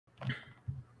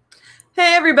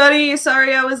Hey everybody,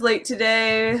 sorry I was late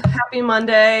today. Happy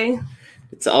Monday.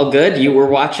 It's all good. You were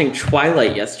watching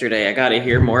Twilight yesterday. I got to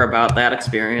hear more about that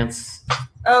experience.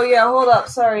 Oh yeah, hold up.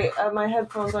 Sorry, my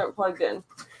headphones aren't plugged in.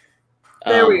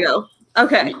 There we go.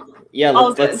 Okay. Yeah,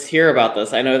 All let's hear about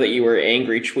this. I know that you were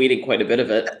angry tweeting quite a bit of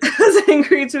it. I was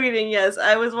angry tweeting, yes.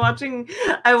 I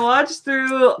watched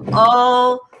through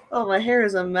all. Oh, my hair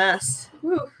is a mess.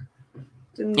 Yeah,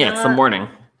 it's the morning.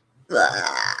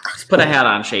 Just put a hat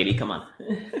on, Shady. Come on.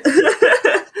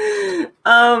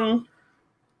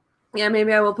 Yeah,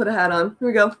 maybe I will put a hat on. Here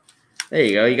we go. There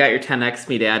you go. You got your 10X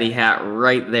Me Daddy hat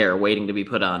right there waiting to be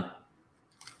put on.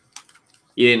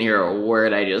 You didn't hear a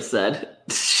word I just said.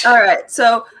 All right,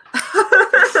 so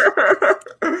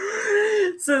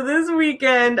so this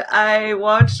weekend I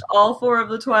watched all 4 of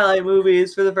the Twilight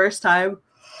movies for the first time.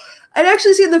 I'd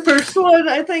actually seen the first one,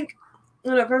 I think,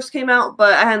 when it first came out,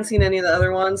 but I hadn't seen any of the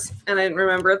other ones, and I didn't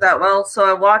remember it that well. So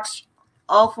I watched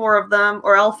all 4 of them,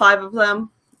 or all 5 of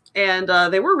them, and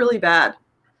they were really bad.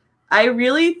 I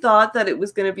really thought that it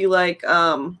was going to be like,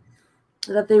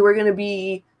 that they were going to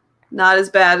be not as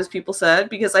bad as people said,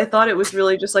 because I thought it was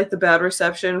really just like the bad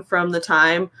reception from the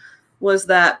time was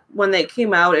that when they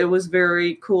came out, it was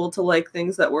very cool to like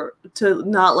things that were, to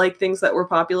not like things that were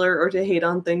popular, or to hate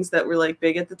on things that were like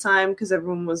big at the time, because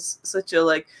everyone was such a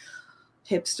like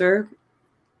hipster.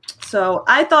 So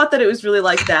I thought that it was really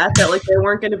like that like they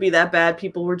weren't going to be that bad.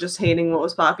 People were just hating what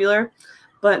was popular.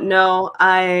 But no,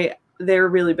 they're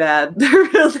really bad. They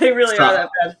really are that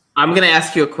bad. I'm going to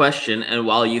ask you a question, and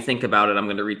while you think about it, I'm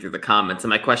going to read through the comments. And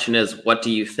my question is, what do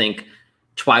you think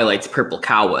Twilight's Purple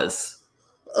Cow was?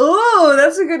 Oh,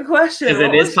 that's a good question. Because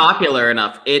it is popular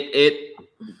enough. It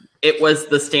was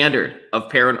the standard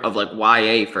of like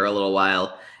YA for a little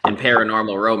while and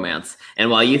paranormal romance. And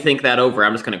while you think that over,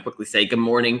 I'm just going to quickly say good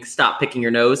morning. Stop picking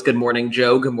your nose. Good morning,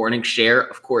 Joe. Good morning, Cher.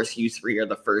 Of course, you 3 are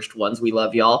the first ones. We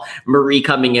love y'all. Marie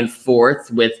coming in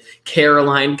 4th, with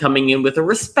Caroline coming in with a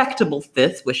respectable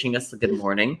 5th, wishing us a good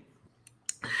morning.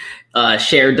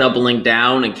 Cher doubling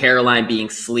down, and Caroline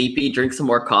being sleepy. Drink some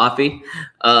more coffee.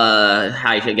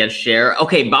 Hi again, Cher.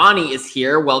 Okay, Bonnie is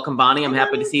here. Welcome, Bonnie. I'm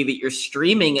happy to see that you're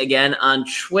streaming again on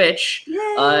Twitch.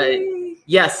 Yay.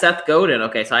 Yeah, Seth Godin.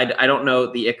 Okay, so I don't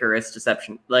know the Icarus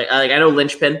Deception. Like I know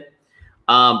Linchpin,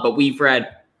 but we've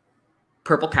read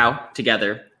Purple Cow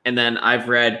together, and then I've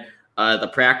read The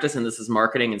Practice, and This Is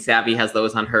Marketing, and Savvy has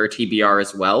those on her TBR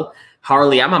as well.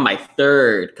 Harley, I'm on my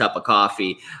 3rd cup of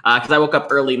coffee because I woke up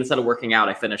early, and instead of working out,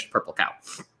 I finished Purple Cow.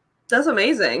 That's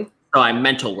amazing. So I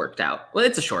mental worked out. Well,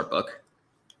 it's a short book.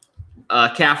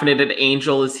 Caffeinated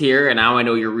Angel is here, and now I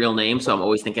know your real name, so I'm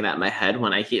always thinking that in my head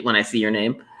when I see your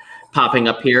name popping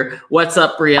up here. What's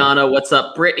up, Brianna? What's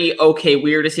up, Brittany? Okay,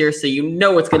 Weird is here, so you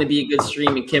know it's going to be a good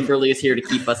stream, and Kimberly is here to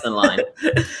keep us in line.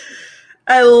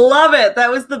 I love it. That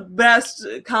was the best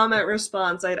comment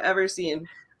response I'd ever seen.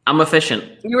 I'm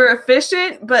efficient. You were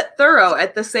efficient, but thorough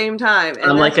at the same time. And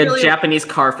I'm like a really, Japanese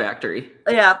car factory.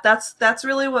 Yeah, that's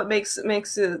really what makes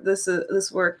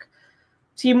this work.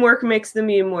 Teamwork makes the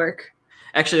meme work.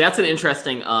 Actually, that's an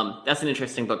interesting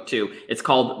book too. It's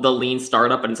called The Lean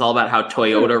Startup, and it's all about how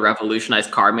Toyota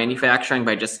revolutionized car manufacturing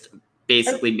by just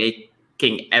basically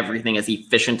making everything as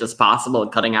efficient as possible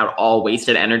and cutting out all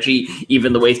wasted energy,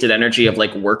 even the wasted energy of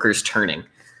like workers turning.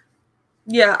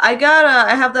 Yeah, I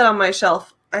have that on my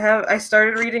shelf. I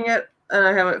started reading it and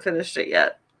I haven't finished it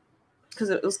yet because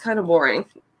it was kind of boring.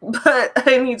 But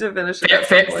I need to finish it.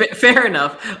 Fair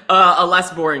enough. A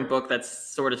less boring book that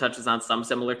sort of touches on some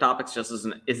similar topics, just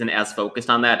isn't as focused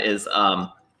on that, is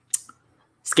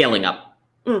Scaling Up.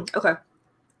 Okay.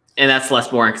 And that's less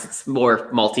boring because it's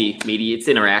more multimedia. It's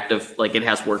interactive. Like, it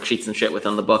has worksheets and shit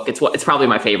within the book. It's probably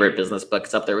my favorite business book.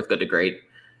 It's up there with Good to Great.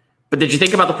 But did you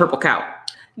think about The Purple Cow?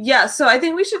 Yeah, so I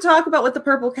think we should talk about what The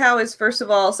Purple Cow is first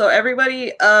of all. So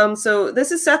everybody, so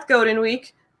this is Seth Godin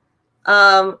week.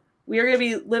 We are going to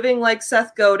be living like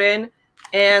Seth Godin,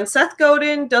 and Seth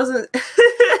Godin doesn't.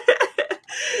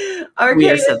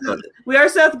 We are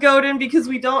Seth Godin because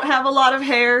we don't have a lot of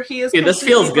hair. He is. Dude, this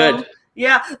feels good.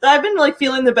 Yeah, I've been like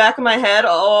feeling the back of my head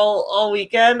all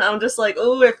weekend. I'm just like,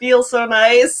 oh, it feels so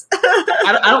nice.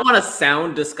 I don't want to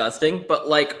sound disgusting, but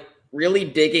like really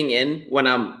digging in when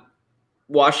I'm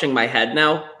washing my head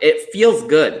now, it feels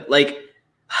good. Like.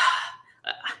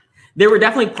 There were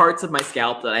definitely parts of my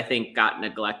scalp that I think got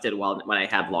neglected when I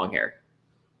had long hair.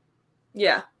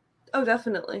 Yeah. Oh,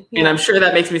 definitely. Yeah. And I'm sure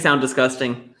that makes me sound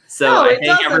disgusting. So no, I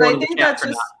thank everyone in the chat for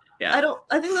just, not. Yeah.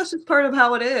 I think that's just part of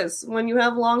how it is. When you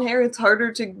have long hair, it's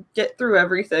harder to get through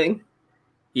everything.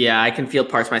 Yeah, I can feel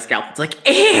parts of my scalp. It's like,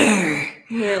 air.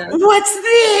 Yeah. What's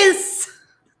this?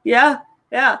 Yeah.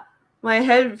 Yeah. my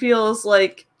head feels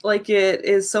like it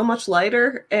is so much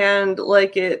lighter and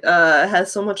like it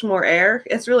has so much more air.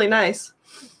 It's really nice.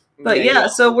 But yeah,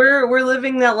 so we're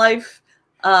living that life,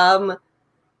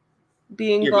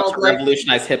 being You're bald, about to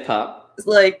revolutionize hip hop,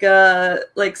 like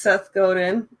Seth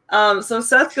Godin. So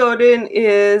Seth Godin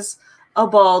is a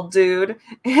bald dude,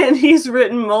 and he's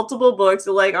written multiple books.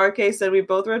 Like RK said, we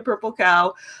both read Purple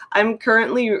Cow. I'm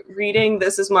currently reading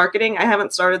This Is Marketing. I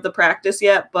haven't started the practice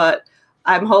yet, but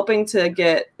I'm hoping to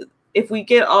get. If we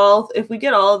get all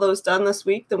of those done this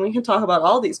week, then we can talk about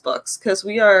all these books because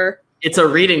we are. It's a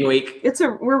reading week.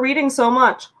 We're reading so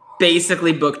much.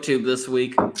 Basically booktube this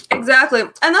week. Exactly.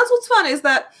 And that's what's fun is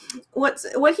that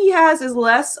what he has is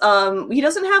less he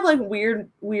doesn't have like weird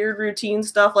routine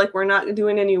stuff. Like we're not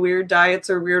doing any weird diets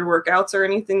or weird workouts or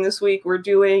anything this week. We're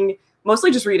doing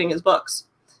mostly just reading his books.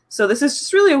 So this is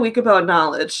just really a week about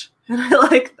knowledge. And I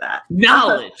like that.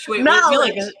 Knowledge.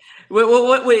 Knowledge.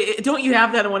 Wait, don't you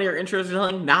have that in one of your intros or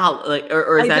something? Knowledge,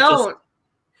 or is that just...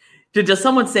 Does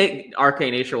someone say RK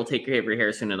Nature will take care of your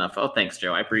hair soon enough? Oh, thanks,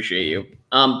 Joe. I appreciate you.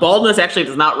 Baldness actually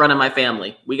does not run in my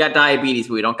family. We got diabetes,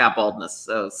 but we don't got baldness.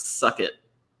 So suck it.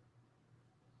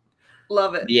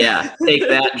 Love it. Yeah, take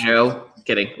that, Joe.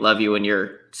 Kidding. Love you when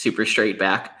you're super straight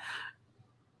back.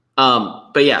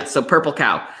 But yeah, so Purple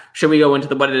Cow. Should we go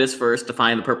into what it is first,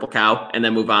 define the Purple Cow, and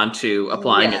then move on to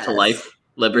applying it to life,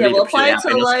 liberty, we'll apply it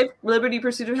to life, liberty,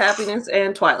 pursuit of happiness,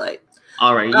 and Twilight.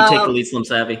 All right, you take the lead, Slim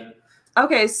Savvy.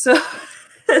 Okay, so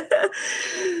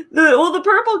the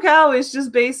Purple Cow is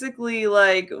just basically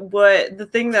like what the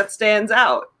thing that stands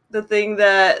out, the thing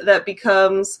that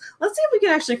becomes. Let's see if we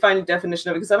can actually find a definition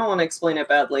of it because I don't want to explain it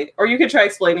badly. Or you could try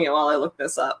explaining it while I look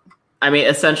this up. I mean,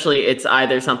 essentially, it's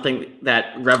either something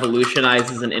that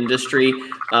revolutionizes an industry,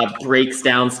 breaks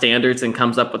down standards, and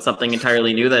comes up with something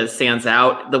entirely new that stands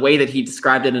out. The way that he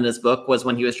described it in his book was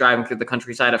when he was driving through the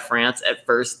countryside of France. At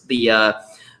first,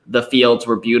 the fields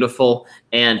were beautiful,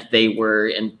 and they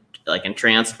were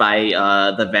entranced by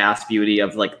the vast beauty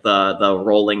of like the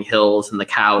rolling hills and the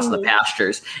cows and the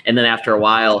pastures. And then after a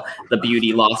while, the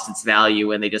beauty lost its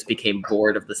value, and they just became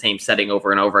bored of the same setting over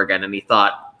and over again. And he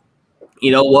thought,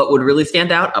 you know what would really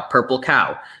stand out? A purple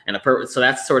cow. And so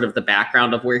that's sort of the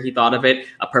background of where he thought of it.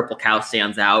 A purple cow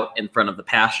stands out in front of the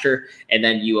pasture. And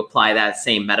then you apply that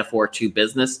same metaphor to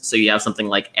business. So you have something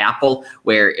like Apple,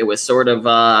 where it was sort of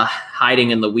hiding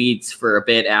in the weeds for a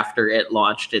bit after it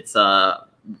launched its, I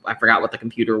forgot what the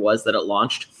computer was that it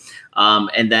launched.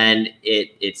 And then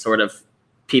it sort of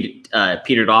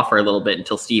petered off for a little bit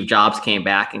until Steve Jobs came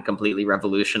back and completely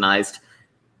revolutionized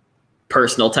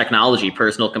personal technology,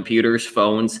 personal computers,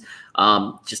 phones,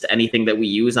 just anything that we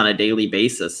use on a daily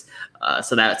basis.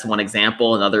 So that's one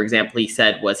example. Another example he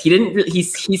said was he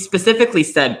specifically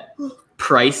said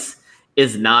price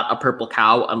is not a purple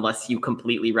cow unless you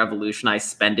completely revolutionize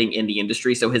spending in the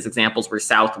industry. So his examples were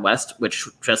Southwest, which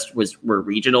just were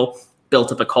regional, built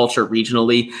up a culture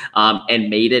regionally, and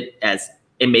made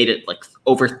it like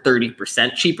over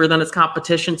 30% cheaper than its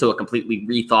competition. So it completely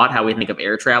rethought how we think of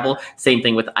air travel. Same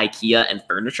thing with IKEA and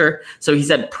furniture. So he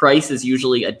said price is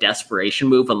usually a desperation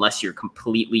move unless you're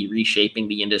completely reshaping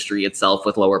the industry itself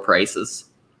with lower prices.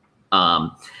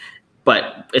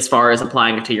 But as far as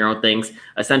applying it to your own things,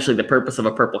 essentially the purpose of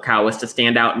a purple cow is to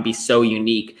stand out and be so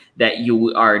unique that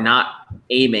you are not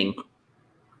aiming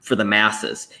for the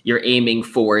masses. You're aiming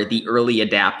for the early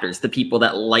adapters, the people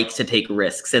that like to take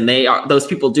risks. And those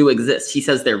people do exist. He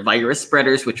says they're virus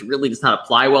spreaders, which really does not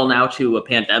apply well now to a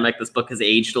pandemic. This book has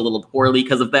aged a little poorly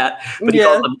because of that. But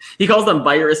he calls them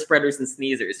virus spreaders and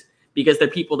sneezers because they're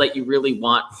people that you really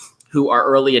want who are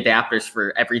early adapters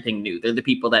for everything new. They're the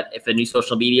people that if a new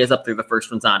social media is up, they're the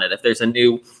first ones on it. If there's a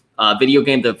new video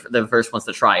game, they're the first ones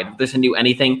to try it. If there's a new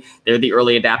anything, they're the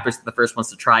early adapters, the first ones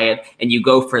to try it, and you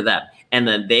go for them. And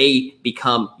then they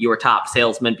become your top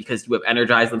salesman because you have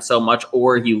energized them so much,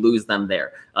 or you lose them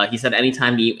there. He said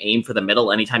anytime you aim for the middle,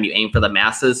 anytime you aim for the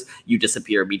masses, you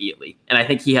disappear immediately. And I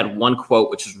think he had one quote,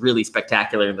 which is really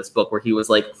spectacular in this book, where he was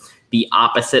like, the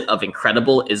opposite of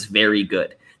incredible is very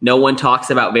good. No one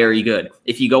talks about very good.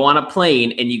 If you go on a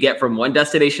plane and you get from one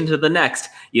destination to the next,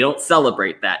 you don't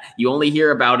celebrate that. You only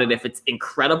hear about it if it's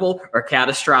incredible or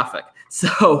catastrophic.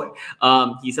 So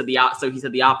he said the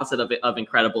opposite of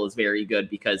incredible is very good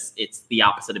because it's the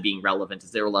opposite of being relevant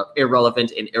is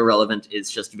irrelevant, and irrelevant is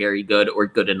just very good or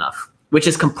good enough, which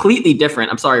is completely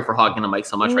different. I'm sorry for hogging the mic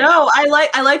so much. No, I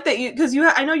like that because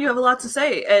I know you have a lot to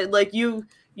say. And like you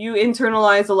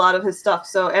internalize a lot of his stuff.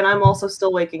 So, and I'm also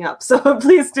still waking up. So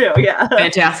please do. Yeah.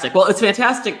 Fantastic. Well, it's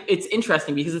fantastic. It's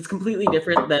interesting because it's completely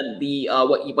different than the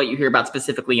what you hear about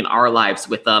specifically in our lives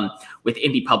with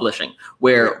indie publishing,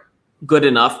 where good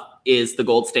enough is the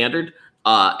gold standard,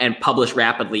 and publish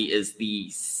rapidly is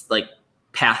the like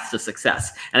path to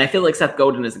success. And I feel like Seth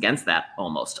Godin is against that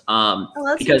almost. Oh,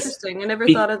 that's interesting. I never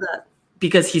thought of that.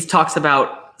 Because he talks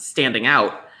about standing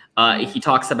out. He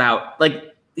talks about, like,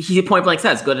 he point blank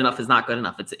says, good enough is not good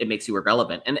enough. It makes you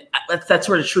irrelevant. And that's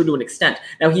sort of true to an extent.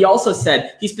 Now, he also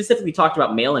said, he specifically talked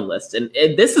about mailing lists. And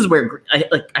this is where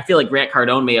I feel like Grant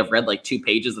Cardone may have read like 2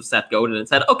 pages of Seth Godin and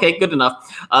said, okay, good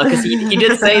enough. Because he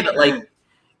did say that, like,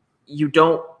 you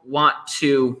don't want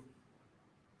to,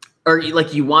 or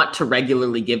like you want to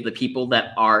regularly give the people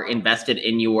that are invested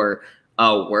in your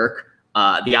work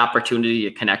the opportunity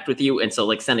to connect with you. And so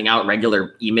like sending out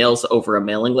regular emails over a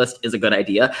mailing list is a good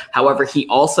idea. However, he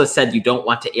also said you don't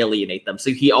want to alienate them.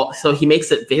 So he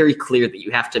makes it very clear that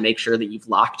you have to make sure that you've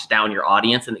locked down your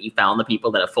audience and that you found the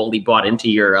people that have fully bought into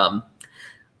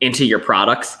your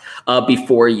products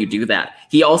before you do that.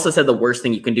 He also said the worst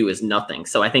thing you can do is nothing.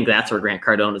 So I think that's where Grant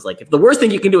Cardone is like, if the worst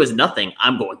thing you can do is nothing,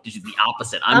 I'm going to do the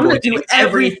opposite. I'm going to do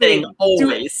everything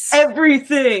always. Do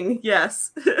everything.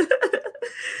 Yes.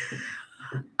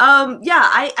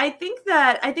 I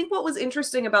think what was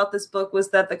interesting about this book was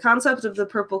that the concept of the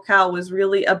purple cow was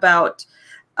really about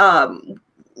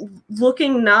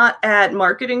looking not at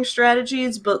marketing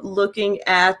strategies, but looking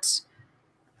at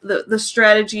the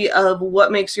strategy of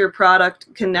what makes your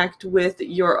product connect with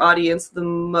your audience the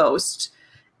most.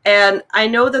 And I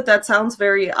know that sounds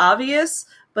very obvious,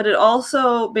 but it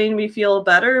also made me feel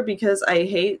better because I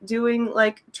hate doing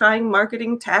trying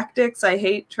marketing tactics. I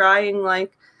hate trying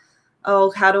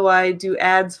oh, how do I do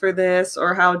ads for this?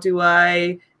 Or how do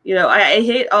I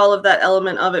hate all of that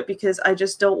element of it because I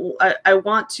just don't, I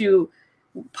want to,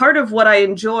 part of what I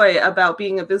enjoy about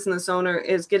being a business owner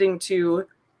is getting to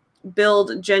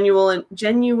build genuine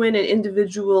and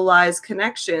individualized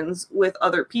connections with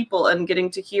other people and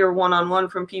getting to hear one-on-one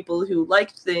from people who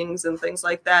liked things and things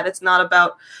like that. It's not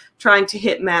about trying to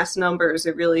hit mass numbers.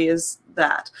 It really is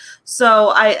that. So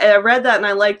I read that and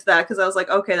I liked that because I was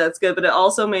like, okay, that's good. But it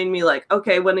also made me like,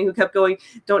 okay, when he kept going,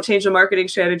 don't change the marketing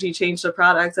strategy, change the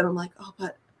products. And I'm like, oh,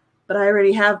 but I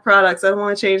already have products. I don't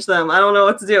want to change them. I don't know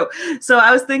what to do. So I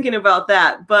was thinking about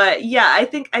that. But yeah, I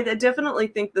definitely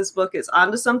think this book is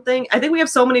onto something. I think we have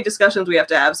so many discussions we have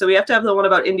to have. So we have to have the one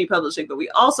about indie publishing, but we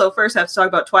also first have to talk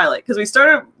about Twilight because we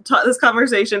started this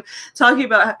conversation talking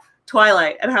about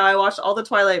Twilight and how I watched all the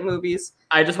Twilight movies.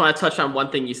 I just want to touch on one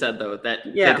thing you said though,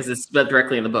 because it's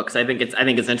directly in the book. So I think it's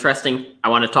interesting. I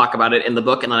want to talk about it in the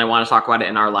book, and then I want to talk about it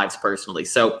in our lives personally.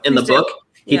 So in the book,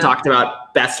 he talked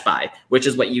about Best Buy, which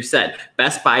is what you said.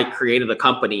 Best Buy created a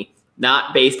company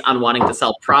not based on wanting to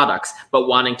sell products, but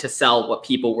wanting to sell what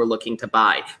people were looking to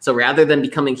buy. So rather than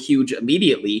becoming huge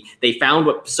immediately, they found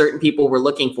what certain people were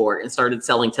looking for and started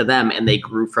selling to them, and they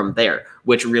grew from there,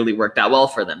 which really worked out well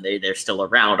for them. They're still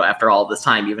around after all this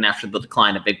time, even after the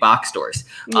decline of big box stores.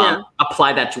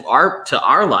 Apply that to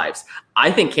our lives. I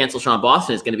think Cancel Sean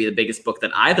Boston is going to be the biggest book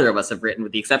that either of us have written,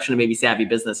 with the exception of maybe Savvy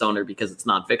Business Owner, because it's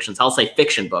nonfiction. So I'll say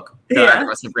fiction book that either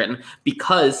of us have written,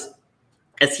 because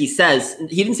as he says,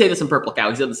 he didn't say this in Purple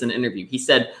Cow, he said this in an interview. He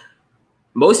said,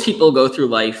 most people go through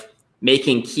life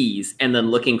making keys and then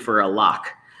looking for a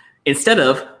lock, instead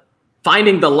of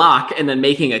finding the lock and then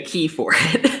making a key for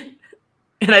it.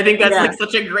 And I think that's like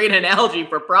such a great analogy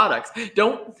for products.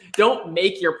 Don't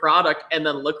make your product and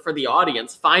then look for the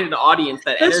audience. Find an audience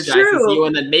that energizes you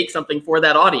and then make something for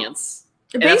that audience.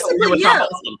 Basically,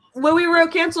 when we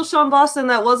wrote Cancel Sean Boston,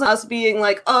 that wasn't us being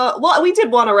like, well, we did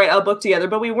want to write a book together,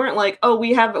 but we weren't like, oh,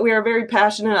 we are very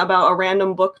passionate about a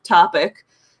random book topic,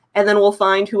 and then we'll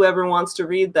find whoever wants to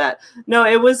read that. No,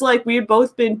 it was like we had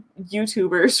both been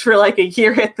YouTubers for like a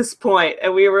year at this point,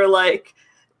 and we were like,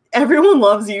 everyone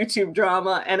loves YouTube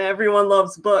drama and everyone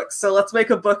loves books, so let's make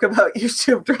a book about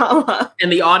YouTube drama.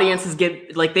 And the audiences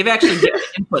they've actually given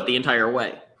input the entire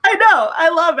way. I know. I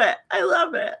love it. I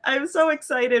love it. I'm so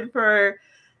excited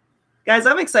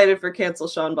I'm excited for Cancel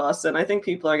Sean Boston. I think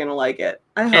people are going to like it.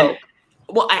 I hope.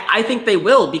 Well, I think they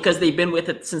will, because they've been with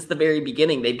it since the very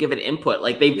beginning. They've given input.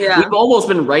 We've almost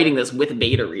been writing this with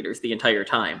beta readers the entire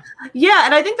time. Yeah,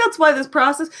 and I think that's why this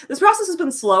process has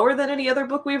been slower than any other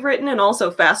book we've written, and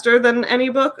also faster than any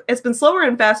book. It's been slower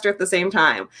and faster at the same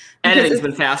time. Editing's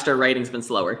been faster, writing's been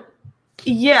slower.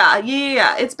 Yeah.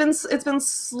 It's been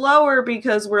slower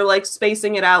because we're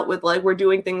spacing it out with we're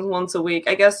doing things once a week.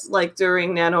 I guess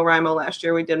during NaNoWriMo last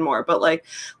year we did more, but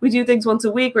we do things once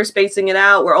a week. We're spacing it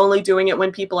out. We're only doing it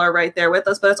when people are right there with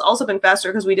us. But it's also been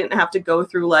faster because we didn't have to go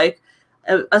through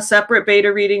a separate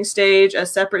beta reading stage, a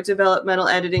separate developmental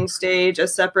editing stage, a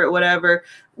separate whatever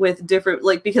with different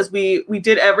because we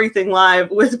did everything live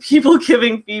with people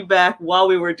giving feedback while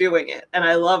we were doing it. And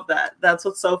I love that. That's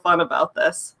what's so fun about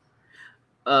this.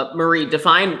 Marie,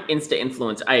 define Insta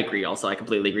influencer. I agree. Also, I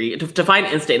completely agree. Define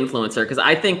Insta influencer, because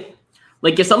I think,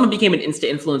 like, if someone became an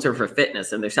Insta influencer for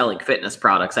fitness and they're selling fitness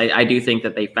products, I do think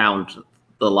that they found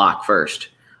the lock first.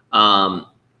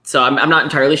 So I'm not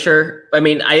entirely sure. I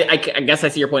mean, I guess I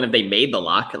see your point of they made the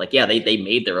lock. Like, yeah, they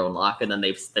made their own lock, and then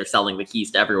they're selling the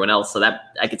keys to everyone else. So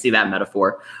that I could see that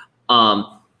metaphor.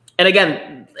 And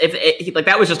again, like,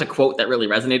 that was just a quote that really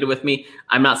resonated with me.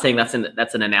 I'm not saying that's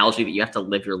an analogy that you have to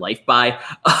live your life by.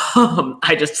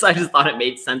 I just thought it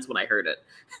made sense when I heard it.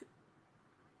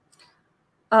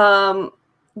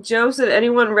 Joe said,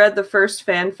 anyone read the first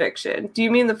fan fiction? Do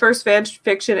you mean the first fan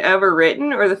fiction ever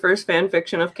written, or the first fan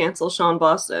fiction of Cancel Sean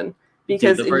Boston?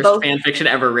 Because the first fan fiction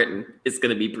ever written is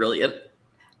going to be brilliant.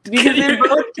 Because in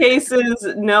both cases,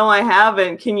 no, I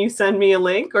haven't. Can you send me a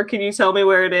link, or can you tell me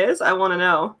where it is? I want to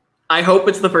know. I hope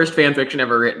it's the first fan fiction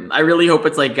ever written. I really hope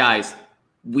it's like, guys,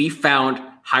 we found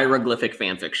hieroglyphic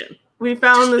fan fiction. We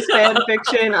found this fan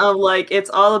fiction of, like, it's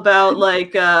all about,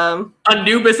 like,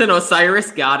 Anubis and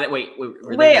Osiris. Got it. Wait,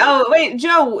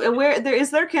 Joe,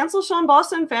 is there Cancel Sean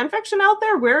Boston fan fiction out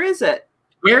there? Where is it?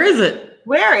 Where is it?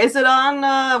 Where is it on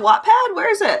Wattpad?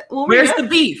 Where is it? Where's the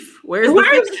beef? Where's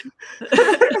that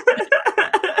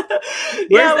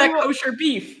kosher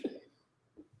beef?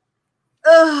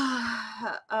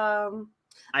 Insta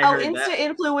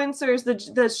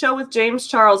Influencers, the show with James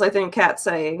Charles, I think Kat's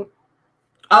saying.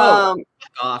 Off.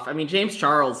 I mean, James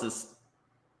Charles is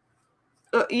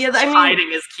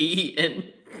hiding his key in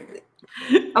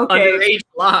underage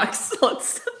locks.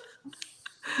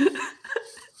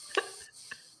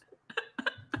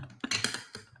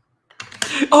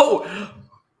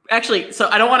 Actually, so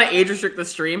I don't want to age restrict the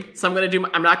stream, so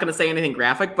I'm not going to say anything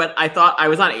graphic, but I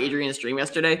was on Adrian's stream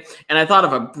yesterday, and I thought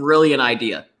of a brilliant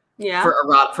idea for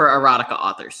erotica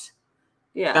authors.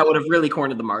 Yeah. That would have really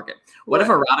cornered the market. What if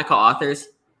erotica authors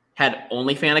had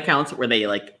OnlyFans accounts where they,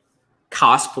 like,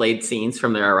 cosplayed scenes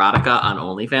from their erotica on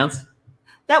OnlyFans?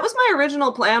 That was my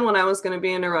original plan when I was going to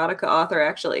be an erotica author,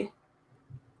 actually.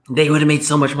 They would have made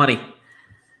so much money.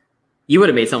 You would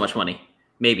have made so much money.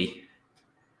 Maybe.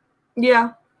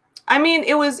 Yeah. I mean,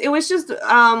 it was just, it was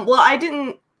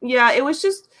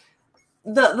just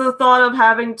the thought of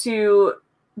having to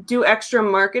do extra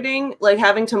marketing, like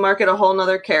having to market a whole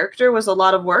nother character was a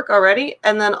lot of work already.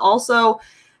 And then also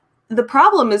the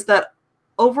problem is that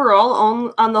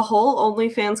overall, on the whole,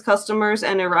 OnlyFans customers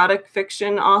and erotic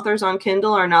fiction authors on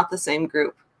Kindle are not the same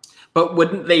group. But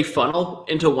wouldn't they funnel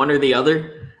into one or the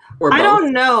other? Or both? I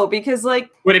don't know, because, like...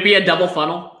 Would it be a double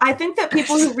funnel? I think that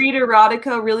people who read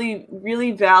erotica really,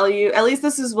 really value... At least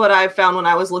this is what I found when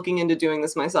I was looking into doing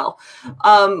this myself.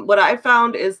 What I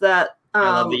found is that... I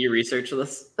love that you researched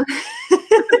this.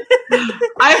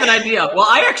 I have an idea. Well,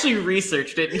 I actually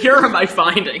researched it. Here are my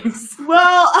findings.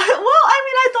 Well, I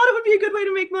mean, I thought it would be a good way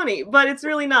to make money, but it's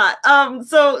really not.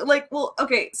 So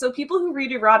people who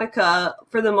read erotica,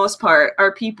 for the most part,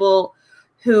 are people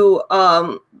who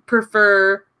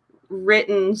prefer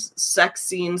written sex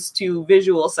scenes to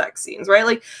visual sex scenes, right?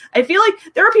 Like, I feel like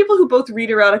there are people who both read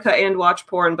erotica and watch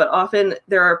porn, but often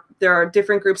there are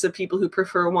different groups of people who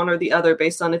prefer one or the other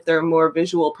based on if they're a more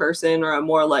visual person or a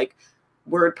more, like,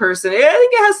 word person. I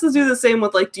think it has to do the same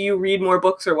with, like, do you read more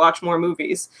books or watch more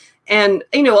movies? And,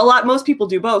 you know, most people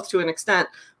do both to an extent,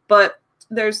 but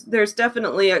there's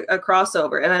definitely a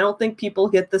crossover, and I don't think people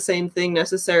get the same thing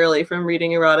necessarily from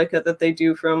reading erotica that they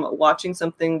do from watching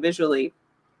something visually.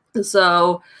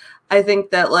 So I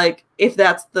think that, like, if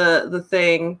that's the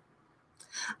thing,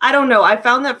 I don't know. I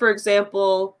found that, for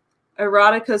example,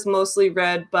 erotica is mostly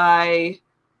read by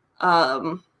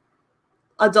adult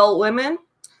women.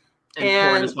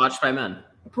 And porn is watched by men.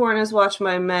 Porn is watched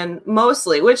by men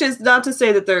mostly, which is not to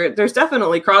say that there's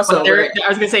definitely crossover. I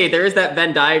was gonna say there is that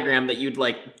Venn diagram that you'd,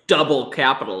 like, double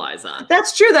capitalize on.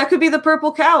 That's true. That could be the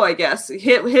purple cow, I guess.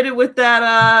 Hit it with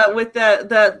that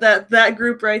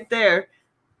group right there.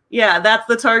 Yeah, that's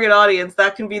the target audience.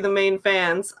 That can be the main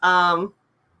fans.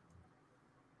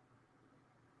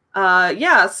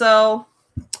 Yeah, so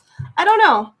I don't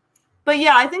know. But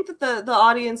yeah, I think that the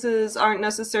audiences aren't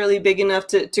necessarily big enough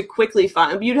to quickly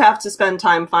find. You'd have to spend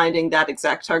time finding that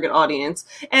exact target audience.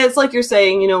 And it's like you're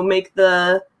saying, you know, make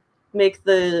the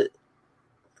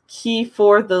key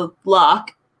for the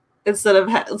lock instead of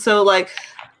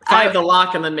find the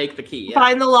lock and then make the key. Yeah.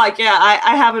 Find the lock. Yeah,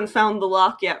 I haven't found the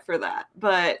lock yet for that,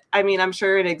 but I mean, I'm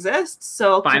sure it exists.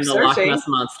 So find the Loch Ness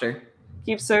monster.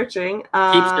 Keep searching. Keep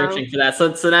searching for that.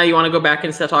 So now you want to go back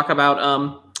and talk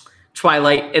about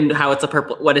Twilight and how it's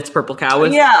purple cow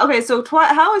is? Yeah. Okay. So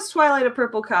how is Twilight a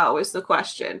purple cow is the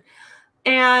question.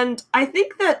 And I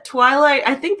think that Twilight,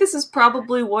 I think this is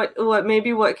probably what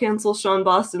Cancel Sean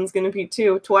Boston's going to be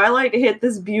too. Twilight hit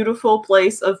this beautiful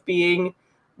place of being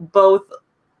both,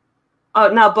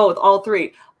 not both, all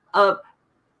three,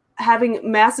 having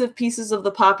massive pieces of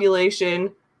the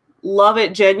population love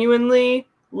it genuinely,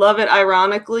 love it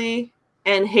ironically,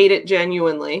 and hate it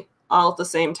genuinely all at the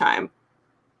same time.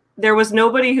 There was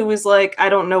nobody who was like, I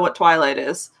don't know what Twilight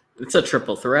is. It's a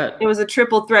triple threat. It was a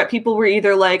triple threat. People were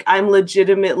either like, I'm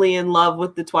legitimately in love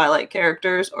with the Twilight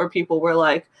characters, or people were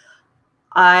like,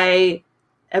 I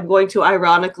am going to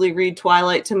ironically read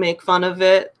Twilight to make fun of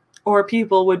it. Or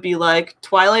people would be like,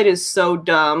 Twilight is so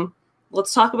dumb.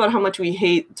 Let's talk about how much we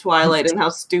hate Twilight and how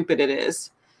stupid it is.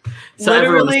 So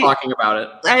everyone was talking about it.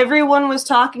 Everyone was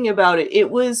talking about it. It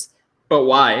was... But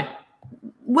why?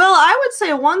 Well, I would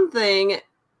say one thing is...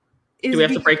 Do we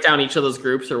have to break down each of those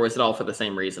groups, or was it all for the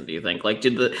same reason, do you think? Like,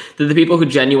 did the people who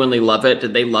genuinely love it,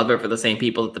 did they love it for the same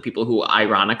people that the people who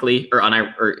ironically or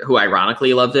who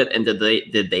ironically loved it, and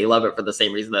did they love it for the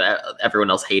same reason that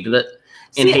everyone else hated it?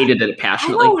 And hated it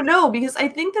passionately? I don't know, because I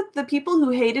think that the people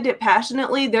who hated it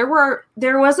passionately, there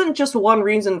wasn't just one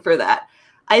reason for that.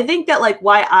 I think that like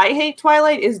why I hate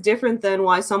Twilight is different than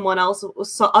why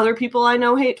other people I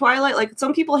know hate Twilight. Like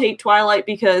some people hate Twilight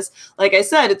because, like I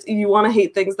said, you want to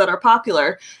hate things that are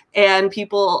popular, and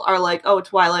people are like, oh,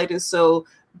 Twilight is so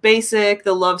basic,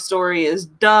 the love story is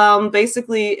dumb,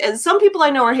 basically. And some people I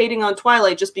know are hating on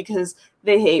Twilight just because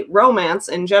they hate romance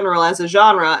in general as a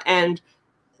genre, and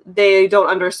they don't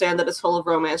understand that it's full of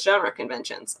romance genre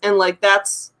conventions. And like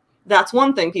that's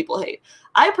one thing people hate.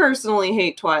 I personally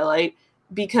hate Twilight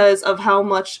because of how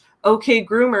much okay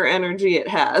groomer energy it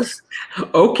has.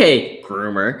 Okay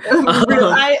groomer.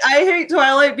 I hate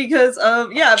Twilight because of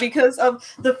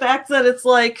the fact that it's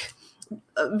like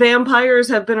vampires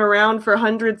have been around for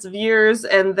hundreds of years,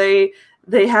 and they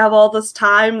have all this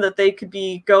time that they could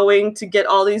be going to get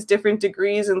all these different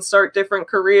degrees and start different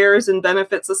careers and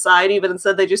benefit society, but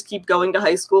instead they just keep going to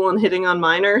high school and hitting on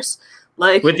minors.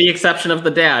 Like, with the exception of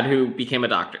the dad who became a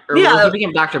doctor. He became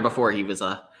a doctor before he was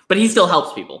but he still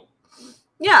helps people.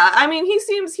 Yeah, I mean, he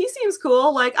seems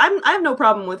cool. Like, I have no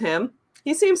problem with him.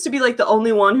 He seems to be like the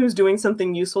only one who's doing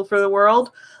something useful for the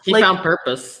world. He found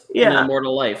purpose in an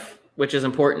immortal life, which is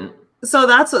important. So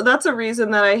that's a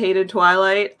reason that I hated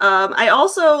Twilight. I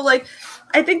also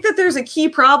I think that there's a key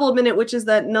problem in it, which is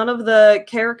that none of the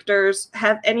characters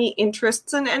have any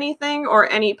interests in anything or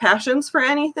any passions for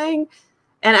anything.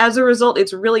 And as a result,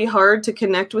 it's really hard to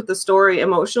connect with the story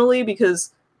emotionally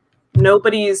because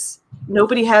nobody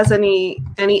has any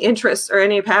interests or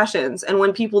any passions. And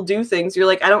when people do things, you're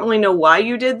like, I don't really know why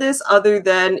you did this other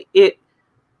than it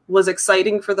was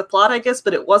exciting for the plot, I guess,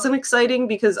 but it wasn't exciting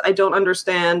because I don't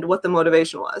understand what the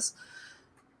motivation was.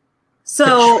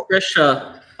 So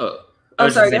Patricia, go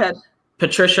ahead.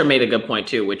 Patricia made a good point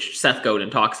too, which Seth Godin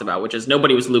talks about, which is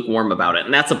nobody was lukewarm about it,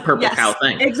 and that's a purple cow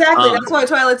thing. Exactly, that's why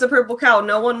Twilight's a purple cow.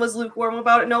 No one was lukewarm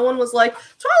about it. No one was like,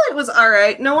 Twilight was all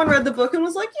right. No one read the book and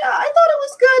was like, yeah, I thought it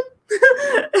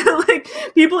was good.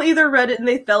 Like, people either read it and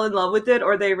they fell in love with it,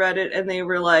 or they read it and they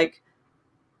were like,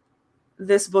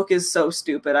 this book is so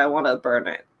stupid, I want to burn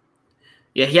it.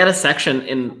 Yeah, he had a section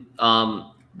in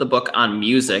the book on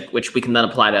music, which we can then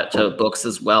apply that to books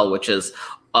as well, which is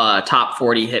top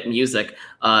 40 hit music.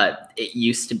 It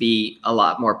used to be a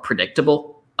lot more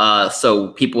predictable. So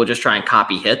people would just try and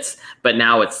copy hits, but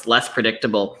now it's less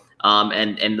predictable.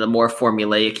 And the more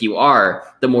formulaic you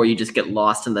are, the more you just get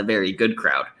lost in the very good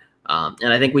crowd.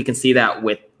 And I think we can see that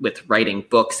with writing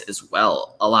books as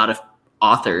well. A lot of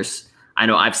authors, I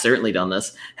know I've certainly done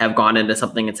this, have gone into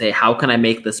something and say, how can I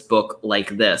make this book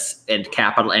like this and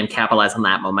capitalize on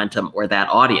that momentum or that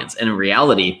audience? And in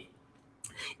reality,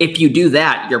 if you do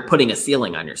that, you're putting a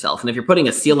ceiling on yourself. And if you're putting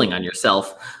a ceiling on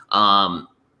yourself,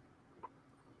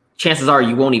 chances are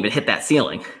you won't even hit that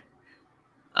ceiling.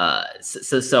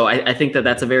 So I think that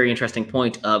that's a very interesting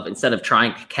point of, instead of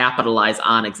trying to capitalize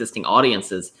on existing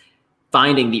audiences,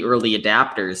 finding the early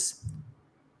adapters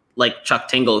like Chuck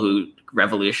Tingle, who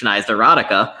revolutionized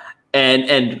erotica,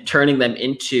 and turning them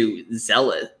into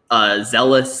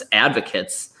zealous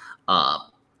advocates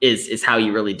is how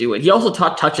you really do it. He also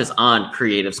touches on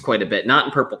creatives quite a bit, not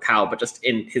in Purple Cow, but just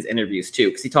in his interviews too,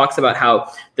 because he talks about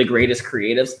how the greatest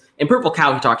creatives, in Purple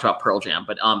Cow he talks about Pearl Jam,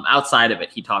 but outside of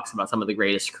it he talks about some of the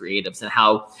greatest creatives and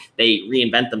how they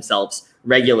reinvent themselves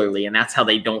regularly, and that's how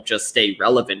they don't just stay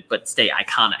relevant but stay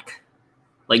iconic.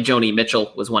 Like Joni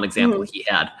Mitchell was one example he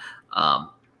had.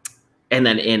 And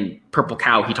then in Purple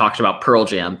Cow, he talked about Pearl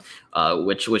Jam,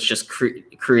 which just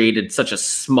created such a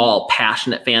small,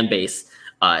 passionate fan base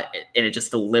and it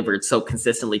just delivered so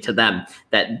consistently to them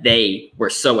that they were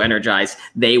so energized.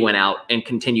 They went out and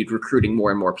continued recruiting more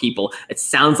and more people. It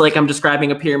sounds like I'm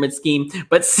describing a pyramid scheme,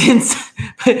 but since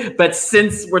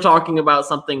we're talking about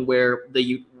something where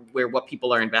what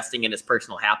people are investing in is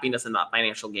personal happiness and not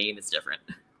financial gain, it's different.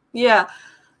 Yeah.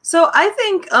 So I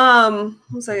think,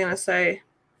 what was I going to say?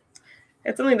 I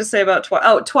had something to say about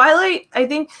Twilight. I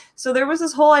think, so there was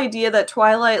this whole idea that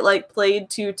Twilight like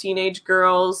played to teenage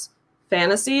girls'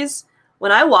 fantasies.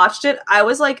 When I watched it, I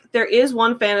was like, there is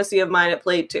one fantasy of mine it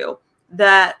played to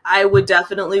that I would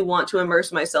definitely want to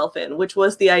immerse myself in, which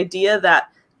was the idea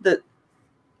that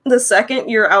the second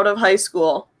you're out of high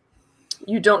school,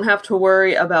 you don't have to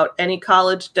worry about any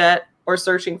college debt or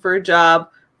searching for a job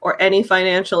or any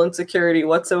financial insecurity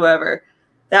whatsoever.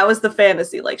 That was the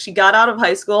fantasy. Like, she got out of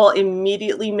high school,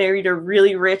 immediately married a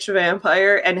really rich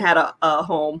vampire, and had a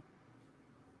home.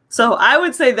 So I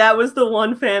would say that was the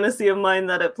one fantasy of mine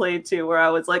that it played to, where I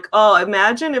was like, oh,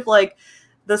 imagine if, like,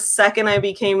 the second I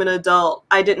became an adult,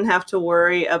 I didn't have to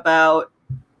worry about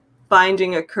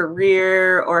finding a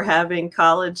career or having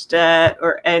college debt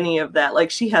or any of that. Like,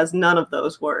 she has none of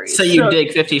those worries. So you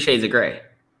dig 50 Shades of Grey?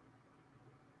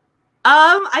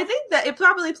 I think that it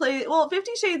probably played. Well,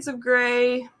 50 Shades of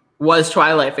Grey was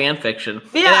Twilight fan fiction.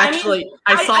 Yeah, and actually,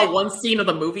 I saw one scene of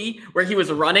the movie where he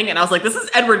was running, and I was like, "This is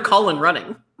Edward Cullen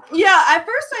running." Yeah, at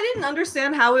first I didn't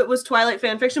understand how it was Twilight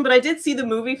fan fiction, but I did see the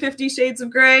movie 50 Shades of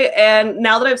Grey, and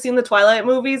now that I've seen the Twilight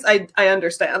movies, I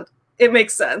understand. It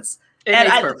makes sense. It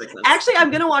makes perfect sense. Actually, I'm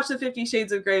gonna watch the 50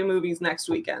 Shades of Grey movies next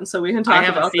weekend, so we can talk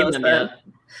about those. I haven't seen them yet.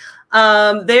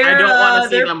 I don't want to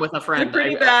see them with a friend. They're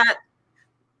pretty bad.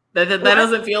 That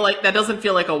doesn't feel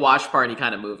like a watch party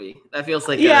kind of movie. That feels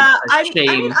like a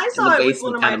shame. I saw it with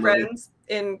one of my friends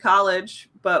in college,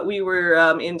 but we were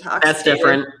intoxicated. That's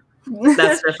different.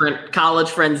 That's different. College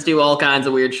friends do all kinds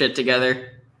of weird shit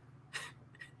together.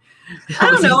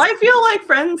 I don't know. I feel like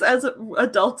friends as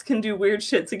adults can do weird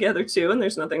shit together too, and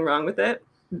there's nothing wrong with it.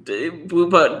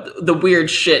 But the weird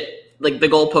shit, like the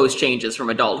goalpost changes from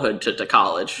adulthood to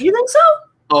college. You think so?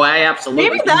 Oh, I absolutely.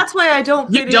 Maybe that's why I don't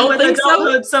fit in with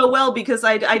adulthood so well, because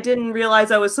I didn't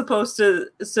realize I was supposed to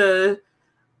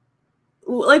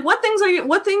like, what things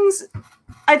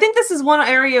I think this is one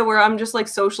area where I'm just like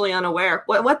socially unaware.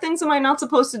 What things am I not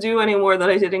supposed to do anymore that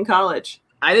I did in college?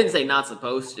 I didn't say not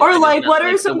supposed to. Or like, what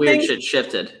are some weird things? Shit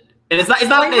shifted, and it's not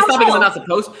because it's not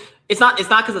supposed. It's not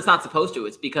because it's not supposed to.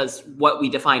 It's because what we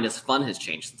define as fun has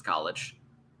changed since college,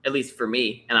 at least for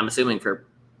me, and I'm assuming for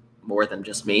more than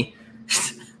just me.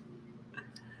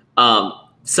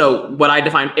 So what I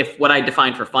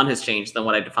define for fun has changed, then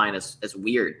what I define as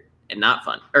weird and not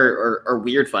fun, or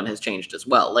weird fun has changed as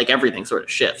well. Like, everything sort of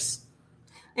shifts.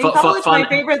 In college, my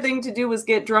favorite thing to do was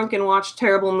get drunk and watch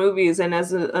terrible movies, and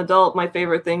as an adult, my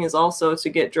favorite thing is also to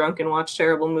get drunk and watch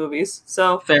terrible movies.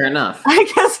 So fair enough. I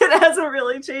guess it hasn't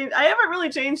really changed. I haven't really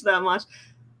changed that much.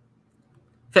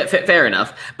 Fair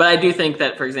enough. But I do think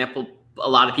that, for example, a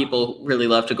lot of people really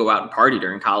love to go out and party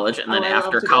during college, and then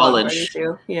after college,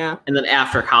 and then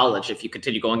after college, if you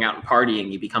continue going out and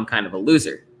partying, you become kind of a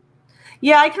loser.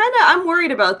 Yeah, I'm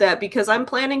worried about that, because I'm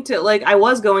planning to, like, I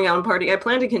was going out and partying. I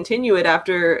plan to continue it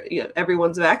after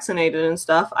everyone's vaccinated and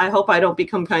stuff. I hope I don't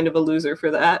become kind of a loser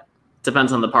for that.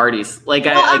 Depends on the parties. Like,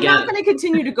 I'm not going to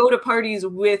continue to go to parties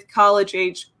with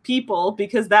college-age people,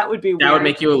 because that would be weird. That would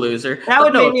make you a loser. That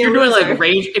would make me a loser.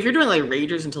 If you're doing like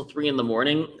ragers until 3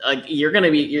 a.m, like,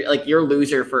 you're a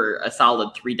loser for a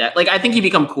solid 3 days. Like, I think you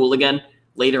become cool again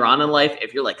later on in life.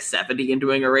 If you're like 70 and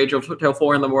doing a rage till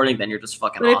 4 a.m, then you're just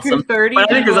fucking awesome. If you're 30, but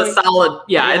I think there's a solid,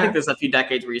 I think there's a few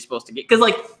decades where you're supposed to get, because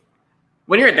like,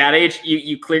 when you're at that age,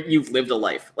 you've lived a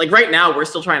life. Like, right now, we're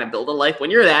still trying to build a life. When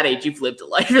you're that age, you've lived a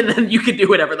life, and then you can do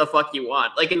whatever the fuck you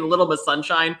want. Like in Little Miss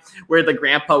Sunshine, where the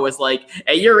grandpa was like,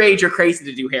 "At your age, you're crazy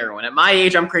to do heroin. At my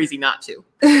age, I'm crazy not to."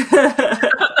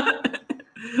 I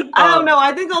don't know.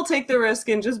 I think I'll take the risk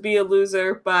and just be a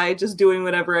loser by just doing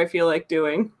whatever I feel like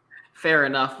doing. Fair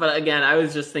enough. But again, I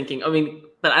was just thinking,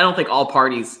 but I don't think all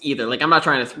parties either. Like, I'm not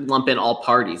trying to lump in all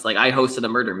parties. Like, I hosted a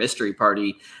murder mystery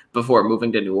party before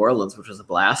moving to New Orleans, which was a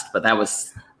blast, but that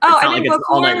was an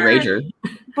all-night rager.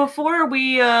 Before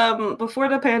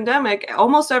the pandemic,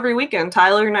 almost every weekend,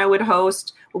 Tyler and I would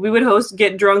host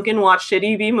get drunk and watch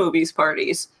shitty B movies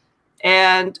parties.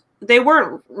 And they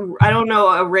weren't, I don't know,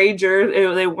 a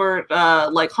rager. They weren't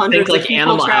like hundreds of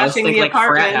people trashing the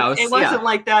apartment. It wasn't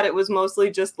like that. It was mostly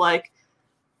just like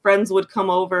friends would come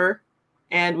over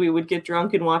and we would get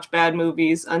drunk and watch bad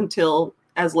movies until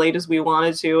as late as we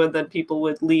wanted to, and then people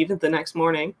would leave the next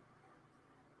morning.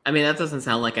 I mean, that doesn't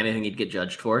sound like anything you'd get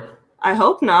judged for. I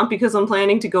hope not, because I'm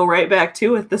planning to go right back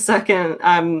to it the second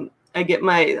I'm get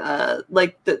my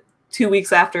like the 2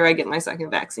 weeks after I get my second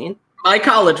vaccine. My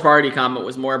college party comment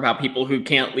was more about people who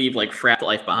can't leave like frat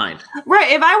life behind.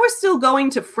 Right. If I was still going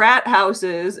to frat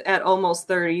houses at almost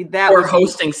 30, that or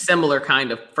hosting similar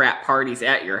kind of frat parties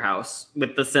at your house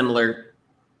with the similar.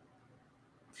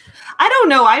 I don't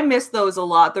know. I miss those a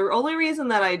lot. The only reason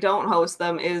that I don't host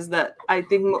them is that I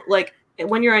think like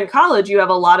when you're in college, you have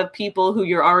a lot of people who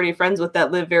you're already friends with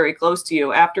that live very close to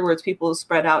you. Afterwards, people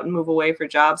spread out and move away for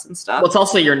jobs and stuff. Well, it's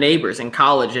also your neighbors in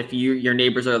college. If your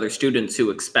neighbors are other students who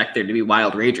expect there to be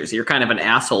wild ragers, you're kind of an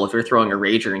asshole if you're throwing a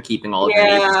rager and keeping all of your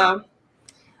neighbors out.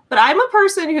 But I'm a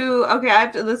person who,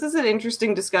 this is an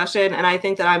interesting discussion, and I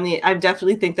think that I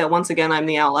definitely think that once again I'm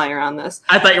the outlier on this.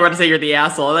 I thought you were going to say you're the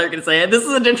asshole. I thought you were going to say this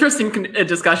is an interesting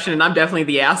discussion, and I'm definitely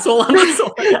the asshole on this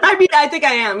one. I mean, I think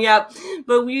I am, yeah.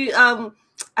 But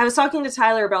I was talking to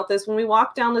Tyler about this when we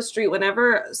walk down the street.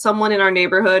 Whenever someone in our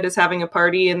neighborhood is having a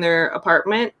party in their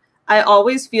apartment, I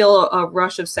always feel a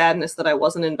rush of sadness that I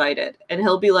wasn't invited. And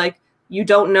he'll be like, "You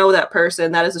don't know that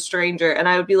person. That is a stranger." And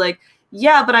I would be like,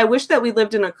 yeah, but I wish that we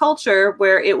lived in a culture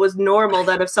where it was normal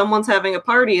that if someone's having a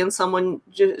party and someone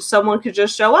could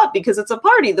just show up because it's a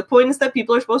party. The point is that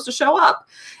people are supposed to show up.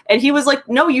 And he was like,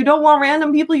 no, you don't want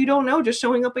random people you don't know just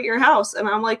showing up at your house. And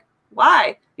I'm like,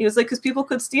 why? He was like, because people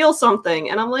could steal something.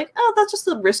 And I'm like, oh, that's just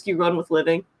the risk you run with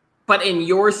living. But in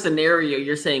your scenario,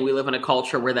 you're saying we live in a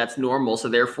culture where that's normal. So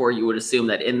therefore you would assume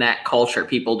that in that culture,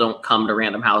 people don't come to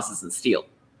random houses and steal.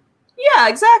 Yeah,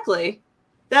 exactly.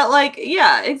 That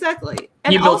exactly.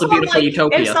 And you built a beautiful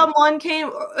utopia. If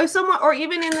someone, or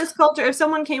even in this culture, if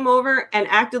someone came over and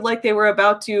acted like they were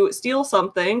about to steal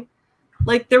something,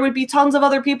 like there would be tons of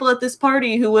other people at this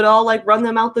party who would all like run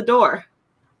them out the door.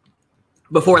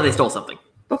 Before they stole something.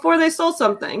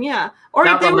 Yeah. Or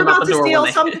if they were about to steal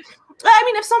something. I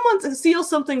mean, if someone steals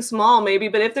something small, maybe,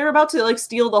 but if they're about to like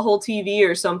steal the whole TV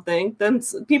or something, then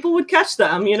people would catch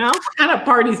them, you know? What kind of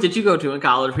parties did you go to in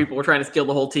college? People were trying to steal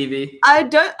the whole TV. I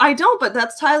don't, but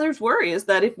that's Tyler's worry, is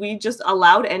that if we just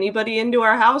allowed anybody into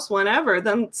our house whenever,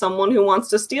 then someone who wants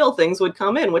to steal things would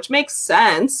come in, which makes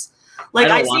sense. Like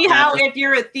I see how if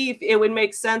you're a thief, it would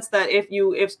make sense that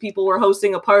if people were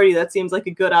hosting a party, that seems like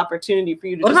a good opportunity for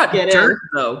you to just get in.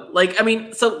 Though, like I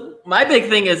mean, so my big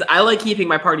thing is I like keeping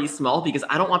my parties small because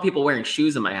I don't want people wearing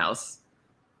shoes in my house.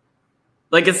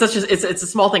 Like it's a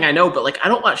small thing, I know, but like I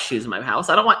don't want shoes in my house.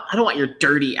 I don't want your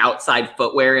dirty outside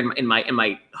footwear in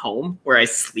my home where I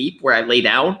sleep, where I lay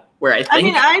down. I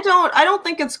mean, I don't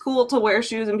think it's cool to wear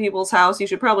shoes in people's house. You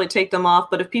should probably take them off.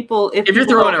 But if you're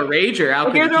throwing a rager out,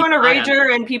 if you're throwing a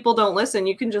rager and people don't listen,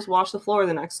 you can just wash the floor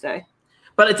the next day.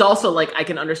 But it's also like I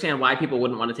can understand why people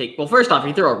wouldn't want to take. Well, first off, if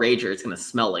you throw a rager, it's going to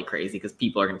smell like crazy because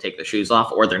people are going to take their shoes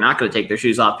off, or they're not going to take their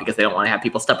shoes off because they don't want to have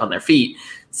people step on their feet.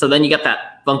 So then you get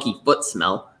that funky foot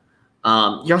smell.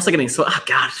 You're also getting oh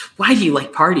god, why do you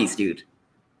like parties, dude?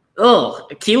 Oh,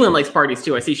 Keelan likes parties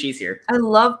too. I see she's here. I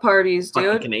love parties, dude.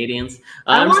 Fucking Canadians.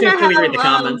 I'm just gonna quickly read the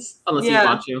comments unless you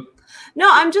want to. No,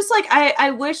 I'm just like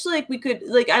I wish like we could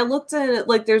like I looked at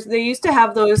like they used to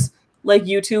have those like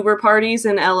YouTuber parties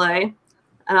in LA,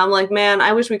 and I'm like, man,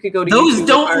 I wish we could go to those. YouTuber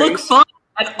Don't parties. look fun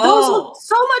at all. Those look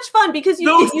so much fun because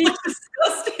you look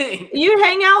disgusting. You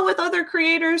hang out with other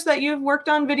creators that you've worked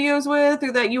on videos with,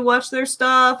 or that you watch their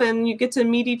stuff, and you get to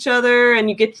meet each other, and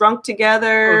you get drunk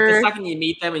together. Or the second you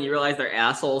meet them and you realize they're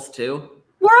assholes too.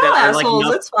 We're all assholes.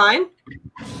 Like, it's fine.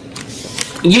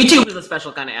 YouTube is a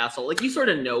special kind of asshole. Like you sort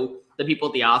of know the people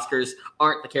at the Oscars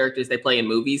aren't the characters they play in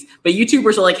movies, but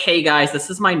YouTubers are like, "Hey guys,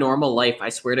 this is my normal life. I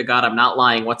swear to God, I'm not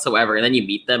lying whatsoever." And then you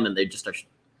meet them, and they just are.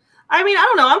 I mean, I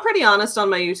don't know. I'm pretty honest on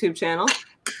my YouTube channel.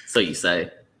 So you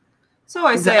say. So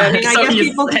I say. I mean, I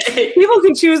guess people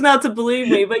can choose not to believe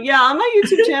me, but yeah, on my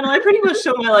YouTube channel, I pretty much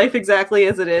show my life exactly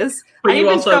as it is. But you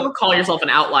also call yourself an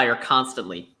outlier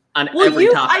constantly on every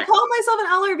topic. I call myself an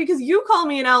outlier because you call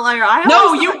me an outlier.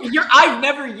 I've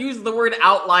never used the word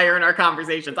outlier in our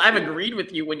conversations. I've agreed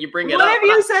with you when you bring it up. What if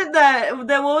you said that?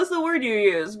 Then what was the word you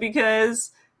used?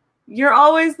 Because you're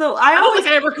always the. I don't think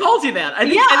I ever called you that. I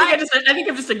think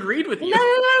I've just agreed with you.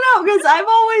 No. Because I've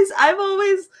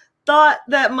always thought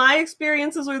that my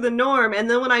experiences were the norm, and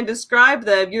then when I describe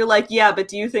them, you're like, yeah, but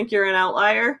do you think you're an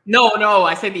outlier? No,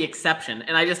 I say the exception,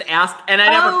 and I just ask, and I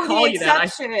never call you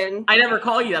that. I never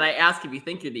call you that. I ask if you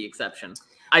think you're the exception.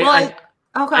 Okay.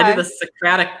 I do the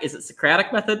Socratic. Is it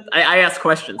Socratic method? I ask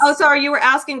questions. Oh, sorry, you were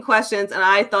asking questions, and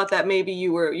I thought that maybe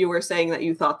you were saying that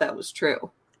you thought that was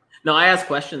true. No, I ask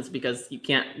questions because you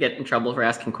can't get in trouble for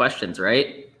asking questions,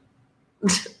 right?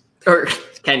 Or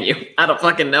can you? I don't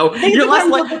fucking know. It You're less,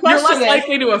 depends what the you're less question is.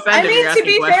 likely to offend. I if you're mean, to be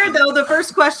asking fair, questions. though, the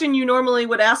first question you normally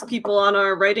would ask people on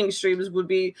our writing streams would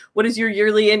be, what is your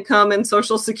yearly income and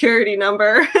social security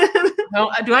number? No,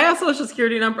 do I have social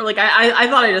security number? Like, I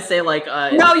thought I'd just say, like,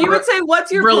 no, you would say,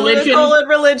 what's your religion, political and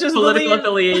religious political belief?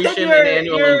 affiliation, and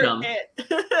annual income. It.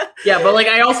 Yeah, but like,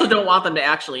 I also don't want them to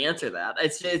actually answer that.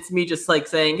 It's me just like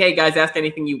saying, hey guys, ask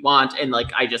anything you want, and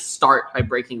like I just start by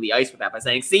breaking the ice with that by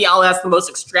saying, see, I'll ask the most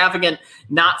extravagant,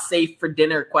 not safe for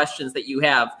dinner questions that you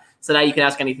have, so now you can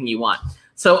ask anything you want.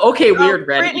 So okay, weird.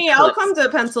 Reddit Brittany, I'll come to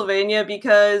Pennsylvania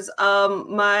because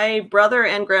my brother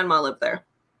and grandma live there,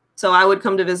 so I would